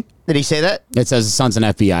a living? Did he say that? It says his son's an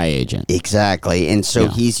FBI agent. Exactly. And so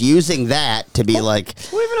he's using that to be like...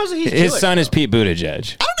 Who even knows that he's His Jewish? son is Pete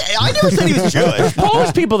Buttigieg. I never said he was Jewish.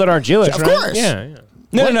 Polish people that aren't Jewish, Of right? course. Yeah.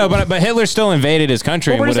 No, but Hitler still invaded his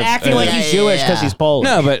country. But we're and just would've, acting like he's Jewish because he's Polish.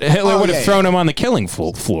 No, but Hitler would have thrown him on the killing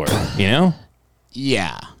floor, you know?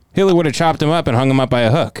 Yeah. Hitler would have chopped him up and hung him up by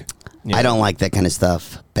a hook. I don't like that kind of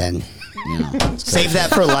stuff, Ben. Save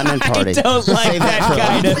that for Lemon Party. I don't like Save that for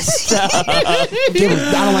kind Lemon- of stuff. Dude,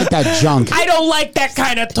 I don't like that junk. I don't like that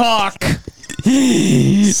kind of talk.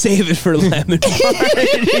 Save it for Lemon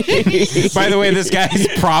Party. By the way, this guy's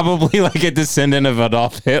probably like a descendant of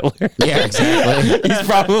Adolf Hitler. Yeah, exactly. He's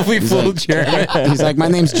probably full German. He's like, my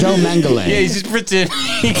name's Joe Mengele. Yeah, he's just pretending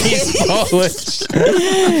he's Polish.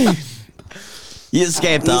 He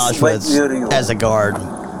escaped Auschwitz as a guard.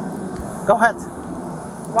 Go ahead.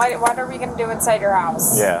 what are we going to do inside your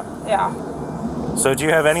house? Yeah. Yeah. So do you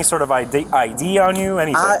have any sort of ID on you?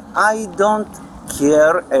 Anything? I don't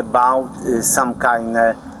care about some kind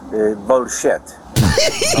of bullshit.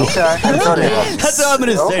 Okay. I'm sorry. That's what I'm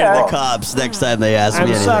going to say to the cops next time they ask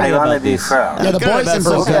me anything. I want to be fair. Yeah, the boys in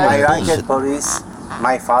Brazil I are like bullshit. police.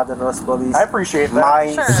 My father was police. I appreciate that.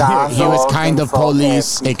 My son He was kind of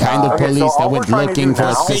police, a kind of police that went looking for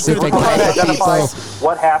a specific kind of people.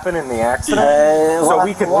 What happened in the accident? So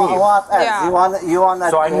we can leave. What else? Yeah. You want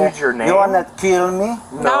So I need your name. You want to kill me?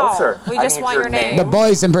 No, sir. We I just need want your name. The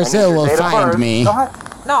boys in Brazil will date of find birth. me. Go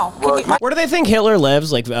ahead. No. Where do they think Hitler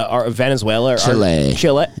lives? Like Venezuela? Or Chile.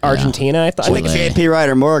 Chile? Argentina? I thought. Like Chile. JP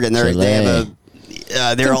Ryder Morgan, they Chile. have a.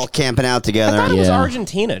 They're all camping out I together. thought it was Yeah.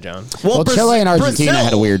 Argentina, John. Well, Chile and Argentina Brazil.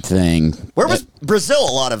 had a weird thing. Where was Brazil?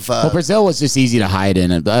 A lot of. Well, Brazil was just easy to hide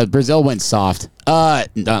in. Brazil went soft.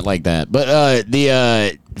 Not like that. But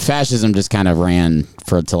the fascism just kind of ran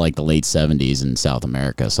to like the late 70s in South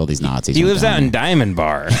America. So these Nazis. He went lives down out in Diamond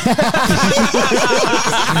Bar.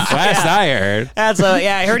 Last I heard. That's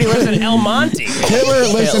I heard he lives in El Monte. Hitler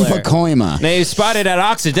lives in Pacoima. Now, he was spotted at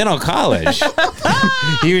Occidental College.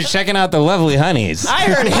 He was checking out the lovely honeys. I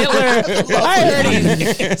heard Hitler.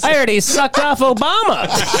 I heard he sucked off Obama.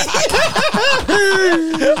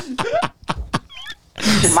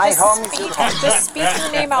 My home is Just speak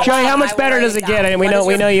your name out Joey, loud. how much better does it get? I mean,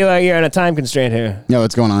 we know you're on a time constraint here. No,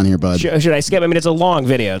 what's going on here, bud? Should I skip? I mean, it's a long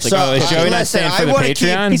video. It's like, is Joey not staying for the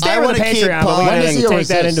Patreon? He's staying for the Patreon, but we When gotta does he take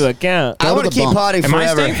that resist? into account. I want to keep potting Am I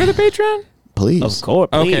forever. staying for the Patreon? Please. Of course,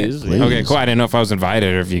 Okay. please. Okay, cool. I didn't know if I was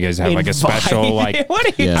invited or if you guys have like a special like. What are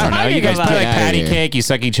you Yeah. I don't know. talking You guys about? play like Get outta patty here. cake. You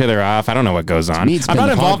suck each other off. I don't know what goes on. Meat's I'm been not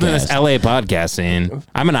the involved in this podcast. LA podcast scene.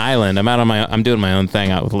 I'm an island. I'm doing my own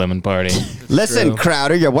thing out with Lemon Party. Listen,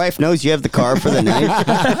 Crowder, your wife knows you have the car for the night.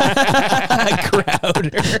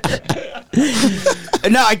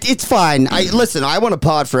 No, it's fine. Listen. I want to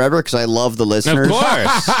pod forever because I love the listeners. Of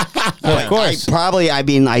course. Of course.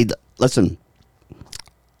 Listen.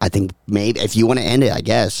 I think maybe if you want to end it, I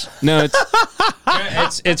guess. No,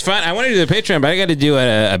 it's fun. I want to do the Patreon, but I got to do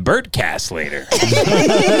a Burt cast later.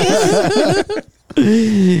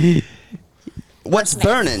 What's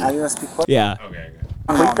burning? Yeah. Okay.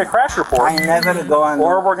 Complete the crash report. I never go on.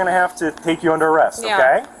 Or we're going to have to take you under arrest, Yeah.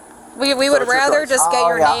 okay? We would rather just get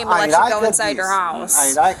your name and let you go inside your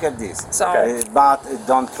house. I like this. So- But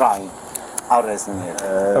don't try. Arrest me.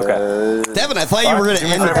 Okay. Devin, I thought you were going to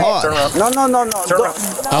end the talk. No. Oh,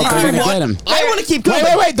 they're gonna get him. I want to keep going.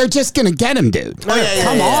 Wait. They're just gonna get him, dude. Oh, yeah,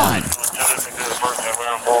 Come on.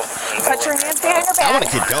 Put your hands behind your I back. want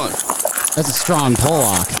to keep going. That's a strong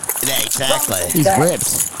pull-off. Yeah, exactly. He's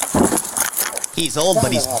ripped. He's old,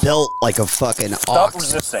 but he's built like a fucking Stop ox.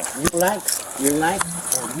 resisting. You like? You like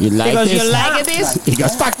He goes, this? you like this? He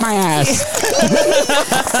goes, fuck my ass.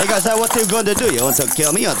 He goes, what you going to do? You want to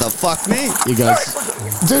kill me? You want to fuck me? He goes,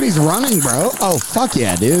 dude, he's running, bro. Oh, fuck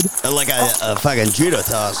yeah, dude. Like a fucking judo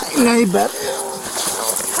toss. Put your hand behind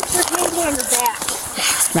your back.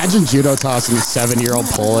 Imagine judo tossing a 7-year-old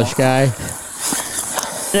Polish guy.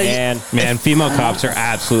 Man, female cops are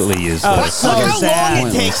absolutely useless. Look how long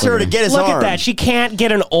it takes her to get his Look arm. at that. She can't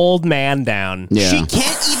get an old man down. Yeah. She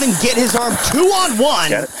can't even get his arm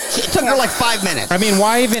 2-on-1. It took her like 5 minutes. I mean,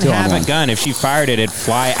 why even 2 on have a 1. gun? If she fired it, it'd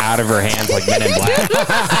fly out of her hands like Men in Black.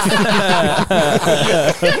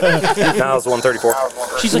 Now it's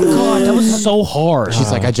 134. She's like, God, that was so hard.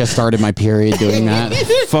 She's like, I just started my period doing that.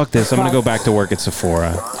 Fuck this. I'm going to go back to work at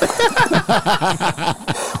Sephora.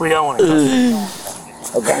 We don't want to.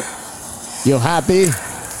 Okay. You happy?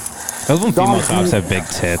 I love when female cops have big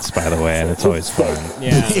tits, by the way, and it's always fun.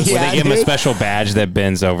 Yeah. Where they give them a special badge that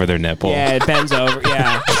bends over their nipple. Yeah, it bends over.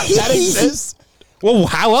 Yeah. That exists? Well,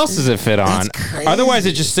 how else does it fit on? Otherwise,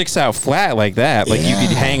 it just sticks out flat like that. Like you could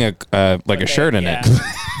hang a shirt in it.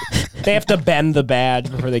 They have to bend the badge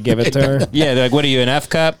before they give it to her. Yeah, they're like, what are you, an F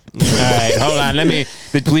cup? All right, hold on.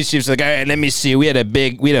 The police chief's like, all right, let me see. We had a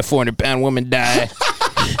 400-pound woman die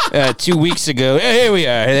 2 weeks ago. Here we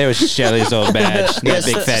are. There was Shelly's old badge. That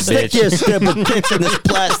big fat Stick bitch. your stupid tits in this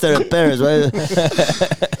plaster of Paris.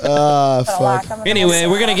 Fuck. Anyway,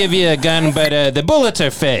 we're going to give you a gun, but the bullets are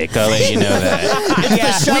fake. I'll let you know that.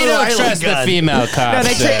 We don't trust the female cops.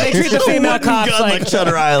 No, they treat the female cops like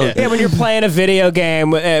Shutter Island. Yeah, when you're playing a video game,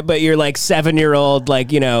 but you're like 7-year-old,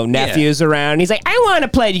 nephews around. He's like, I want to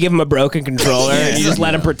play. You give him a broken controller, and you just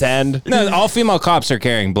let him pretend. No, all female cops are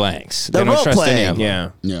carrying blanks. They They're don't trust role-playing. any of them.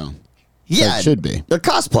 Yeah. Yeah. Yeah, It should be. They're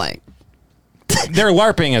cosplaying. They're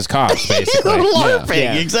LARPing as cops, basically. They're LARPing,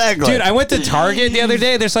 Yeah. exactly. Dude, I went to Target the other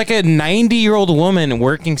day. There's like a 90-year-old woman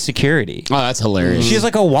working security. Oh, that's hilarious. She has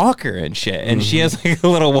like a walker and shit, and she has like a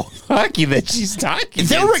little walkie that she's talking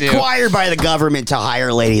They're into. required by the government to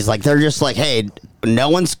hire ladies. Like, they're just like, hey, no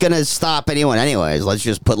one's going to stop anyone anyways. Let's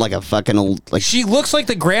just put like a fucking... like. She looks like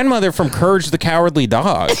the grandmother from Courage the Cowardly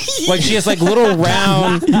Dog. Like she has like little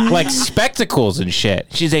round like spectacles and shit.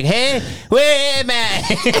 She's like, hey, wait, man.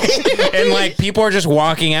 And like people are just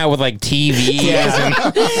walking out with like TVs.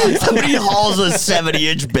 And Somebody hauls a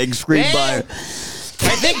 70-inch big screen by her.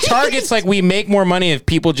 I think Target's like, we make more money if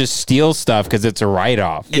people just steal stuff because it's a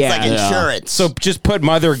write-off. It's like insurance. So just put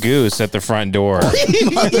Mother Goose at the front door.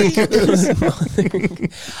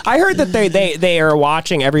 I heard that they are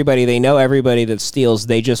watching everybody. They know everybody that steals.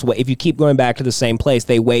 They just wait. If you keep going back to the same place,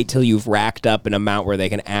 they wait till you've racked up an amount where they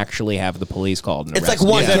can actually have the police called. And It's like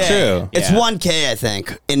arrested. 1K. Is that true? It's Yeah. 1K, I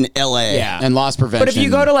think, in LA. Yeah. And loss prevention. But if you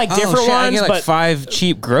go to like different oh, shit, I ones, get like but 5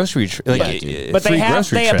 cheap grocery but free they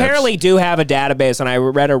grocery trips. apparently do have a database, and I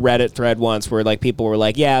read a Reddit thread once where like people were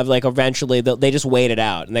like, yeah, like eventually they just wait it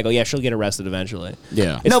out, and they go, yeah, she'll get arrested eventually.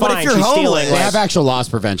 Yeah. It's No, but if fine, you're she's homeless- stealing, They like- have actual loss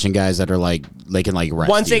prevention guys that are like, they can like arrest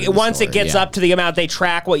once you it in the once it store. gets Yeah. up to the amount, they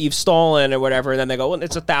track what you've stolen or whatever, and then they go, well,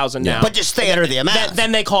 it's 1,000 now. But just stay under the amount.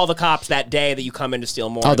 Then they call the cops that day that you come in to steal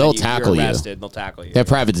more. Oh, and they'll then tackle you're you. arrested, They'll tackle you. They have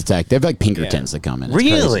private detectives. They have like Pinkertons that come in. It's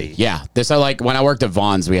Really? crazy. Yeah. So like when I worked at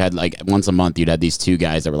Vaughn's, we had like once a month you'd have these 2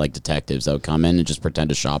 guys that were like detectives that would come in and just pretend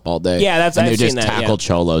to shop all day. Yeah, that's- and I've they just seen that, tackle yeah.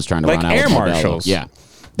 cholos trying to Like run out air with Modelo. marshals. Yeah.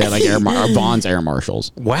 They're like Vaughn's air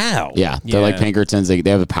marshals. Wow. Yeah, they're like Yeah. Pinkertons. They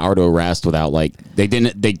have the power to arrest without like they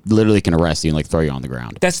literally can arrest you and like throw you on the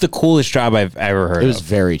ground. That's the coolest job I've ever heard It was of.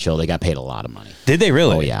 very chill. They got paid a lot of money. Did they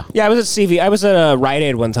really? Oh yeah. Yeah, I was at CV. I was at a Rite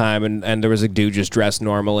Aid one time, and there was a dude just dressed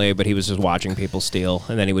normally, but he was just watching people steal,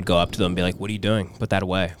 and then he would go up to them and be like, "What are you doing? Put that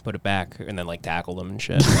away. Put it back," and then like tackle them and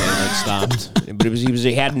shit. And they like stopped. But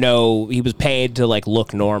he was paid to like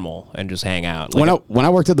look normal and just hang out. Like, When I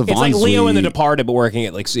worked at the it's Vaughn's, like Leo in The we- Departed, but working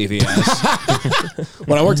at like CVS.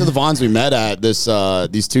 When I worked at the Vons we met at,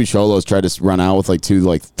 these two cholos tried to run out with like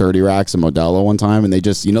 30 racks of Modelo one time, and they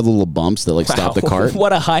just, the little bumps that like stop the cart.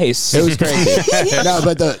 What a heist! It was crazy. No,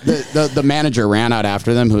 but the manager ran out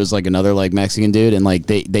after them, who was like another like Mexican dude, and like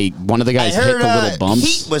they one of the guys hit the little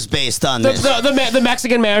bumps. Heat was based on this. The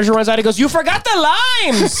Mexican manager runs out. He goes, "You forgot the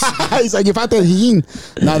limes." He's like, "You forgot the heat."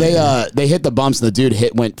 No, they hit the bumps, and the dude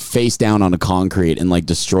went face down on a concrete and like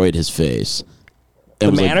destroyed his face.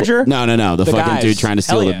 The manager? No. The fucking guys. dude trying to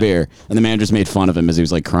steal the beer. And the manager just made fun of him as he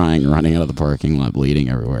was like crying and running out of the parking lot, bleeding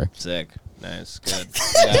everywhere. Sick. Nice. Good.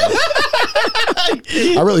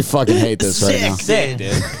 I really fucking hate this right now. Sick,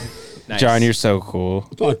 dude. Nice. John, you're so cool.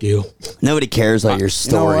 Fuck you. Nobody cares about your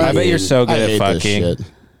story. I bet you're so good at fucking.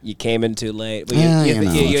 You came in too late. But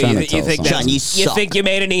You think John, you you think you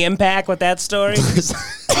made any impact with that story? Listen,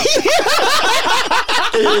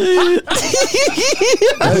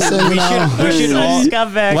 We should all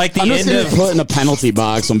Scumbag. like the I'm just end gonna of put in a penalty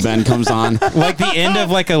box when Ben comes on. like the end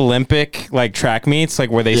of like Olympic like track meets, like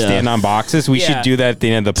where they stand on boxes. We should do that at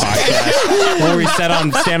the end of the podcast, where we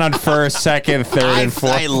stand on first, second, third, and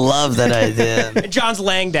fourth. I love that idea. John's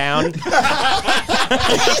laying down.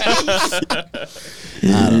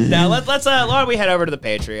 Now let's why don't we head over to the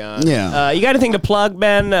Patreon? Yeah. You got anything to plug,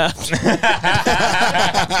 Ben? I'm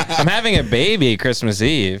having a baby Christmas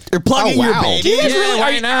Eve. You're plugging your baby. Do you guys really?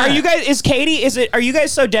 why not? Are you guys? Is Katie? Are you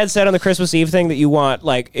guys so dead set on the Christmas Eve thing that you want?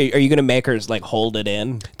 Like, are you gonna make her like hold it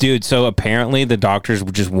in? Dude, so apparently the doctors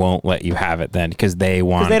just won't let you have it then because they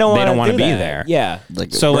want They don't want to do be that. there. Yeah.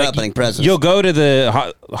 Like, So we're like opening presents. you'll go to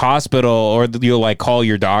the hospital or you'll like call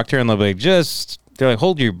your doctor and they'll be like they're like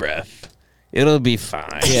hold your breath. It'll be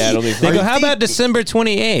fine. Yeah, it'll be fine. They go, how about December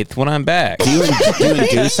 28th when I'm back? Do you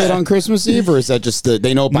induce it on Christmas Eve, or is that just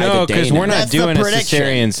they know by No, the day? because we're not That's the doing a prediction.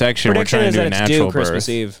 cesarean section. We're Prediction trying is to do a that it's due natural Christmas birth.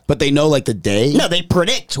 Eve. But they know like the day. No, they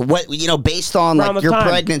predict what based on From like the your time.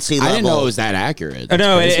 pregnancy level. I didn't know it was that accurate.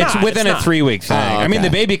 No, it's not, within it's a not. 3-week thing. Oh, I mean, okay.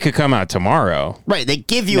 the baby could come out tomorrow. Right, they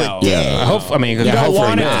give you No. a day. Yeah. I hope. I mean, You You don't hopefully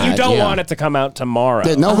want it. not. You don't Yeah. want it to come out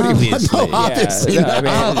tomorrow. Nobody Obviously. no, obviously. Yeah, not.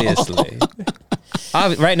 I mean- obviously.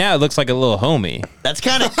 Right now, it looks like a little homie. That's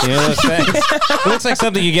kind of You know what I'm saying? It looks like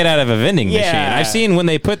something you get out of a vending machine. Yeah. I've seen when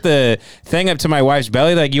they put the thing up to my wife's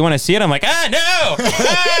belly, like, you want to see it? I'm like, no!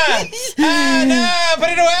 No! Put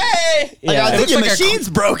it away! Yeah. I It think looks your like a machine's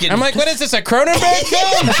broken. I'm like, what is this, a Cronenberg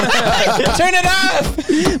film? Turn it off!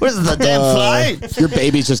 what is this, the damn fly? Your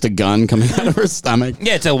baby's just a gun coming out of her stomach.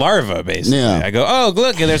 Yeah, it's a larva, basically. Yeah. I go, oh,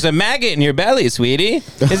 look, there's a maggot in your belly, sweetie.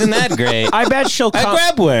 Isn't that great? I bet she'll A come.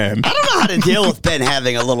 grabworm. I don't know how to deal with Ben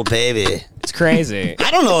having a little baby. It's crazy.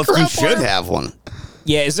 I don't know if you should have one.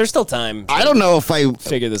 Yeah, is there still time? I don't know if I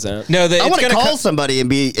Figure this out. No, I it's want to gonna call somebody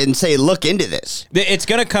and say, look into this. It's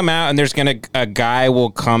gonna come out, and there's gonna a guy will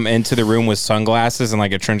come into the room with sunglasses and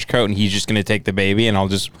like a trench coat, and he's just gonna take the baby, and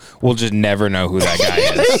we'll just never know who that guy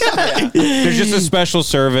is. There's just a special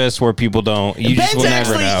service where people don't. You just will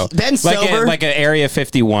never know. Ben's like sober. like an Area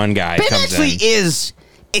 51 guy Ben comes actually in. is.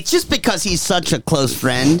 It's just because he's such a close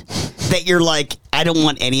friend that you're like, I don't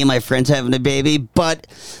want any of my friends having a baby, but.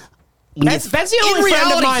 That's the in only friend of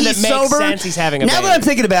reality, mine that he's makes sober. sense he's having a Now baby. that I'm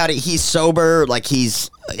thinking about it, he's sober, like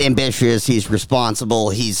he's ambitious, he's responsible,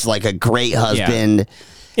 he's like a great husband.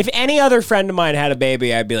 If any other friend of mine had a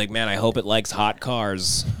baby, I'd be like, man, I hope it likes hot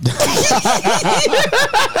cars.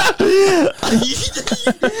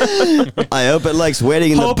 I hope it likes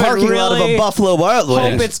waiting in Hope the it parking lot of really- a Buffalo Wild Hope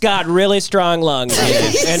Wings. it's got really strong lungs in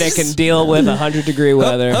it, and it can deal with 100-degree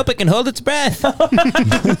weather. Hope it can hold its breath. Hope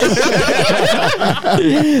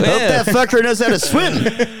that fucker knows how to swim.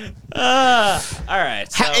 All right.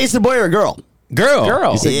 So, Is it a boy or a girl? Girl.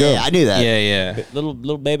 girl. Yeah, I knew that. Yeah.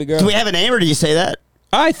 Little baby girl. Do we have a name or do you say that?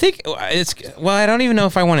 I think it's. Well, I don't even know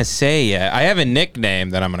if I want to say yet. I have a nickname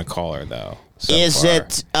that I'm gonna call her though. so Is far.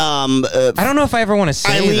 it I don't know if I ever want to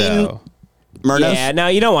say Eileen? though. Murnos? Yeah, no,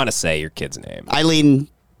 you don't want to say your kid's name. Eileen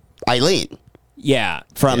Yeah.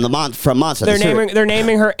 from Monster. They're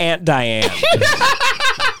naming her Aunt Diane.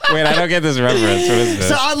 Wait, I don't get this reference. What is this?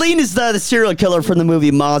 So Eileen is the serial killer from the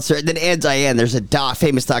movie Monster. And then Aunt Diane, there's a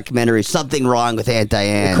famous documentary, Something Wrong with Aunt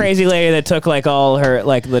Diane. Crazy lady that took like all her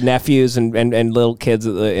like the nephews and little kids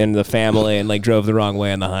in the family and like drove the wrong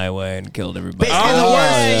way on the highway and killed everybody. Basically the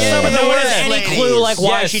worst. Some of the No one has worst any ladies. clue like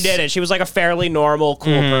why Yes. she did it. She was like a fairly normal,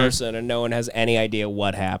 cool person, and no one has any idea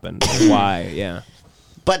what happened, why. Yeah.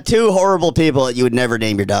 But two horrible people that you would never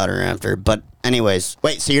name your daughter after. But anyways,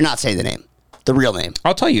 wait, so you're not saying the name. The real name.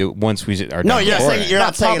 I'll tell you once we are. No, done you're not recording. saying, you're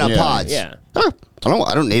not saying it on Yeah. pods. Yeah. Oh,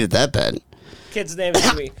 I don't need it that bad. Kid's name is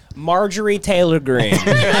gonna be Marjorie Taylor Greene.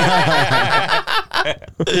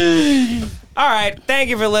 All right. Thank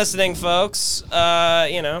you for listening, folks.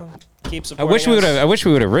 Keep I supporting wish we would us. have. I wish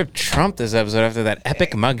we would have ripped Trump this episode after that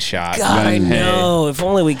epic mugshot. God, I know. If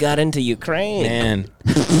only we got into Ukraine. Man,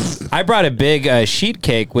 I brought a big sheet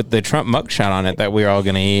cake with the Trump mugshot on it that we were all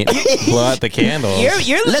gonna eat. Blow out the candles.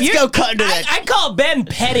 Let's go cut into that. I call Ben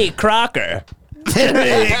Petty Crocker.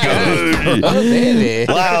 Very good. Oh,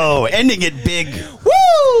 baby. Wow, ending it big.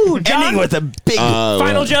 Woo! John, Ending with a big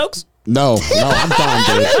final jokes? No, I'm done,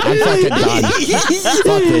 dude. I'm fucking done.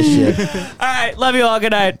 Fuck this shit. All right. Love you all.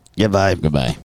 Good night. Goodbye. Goodbye.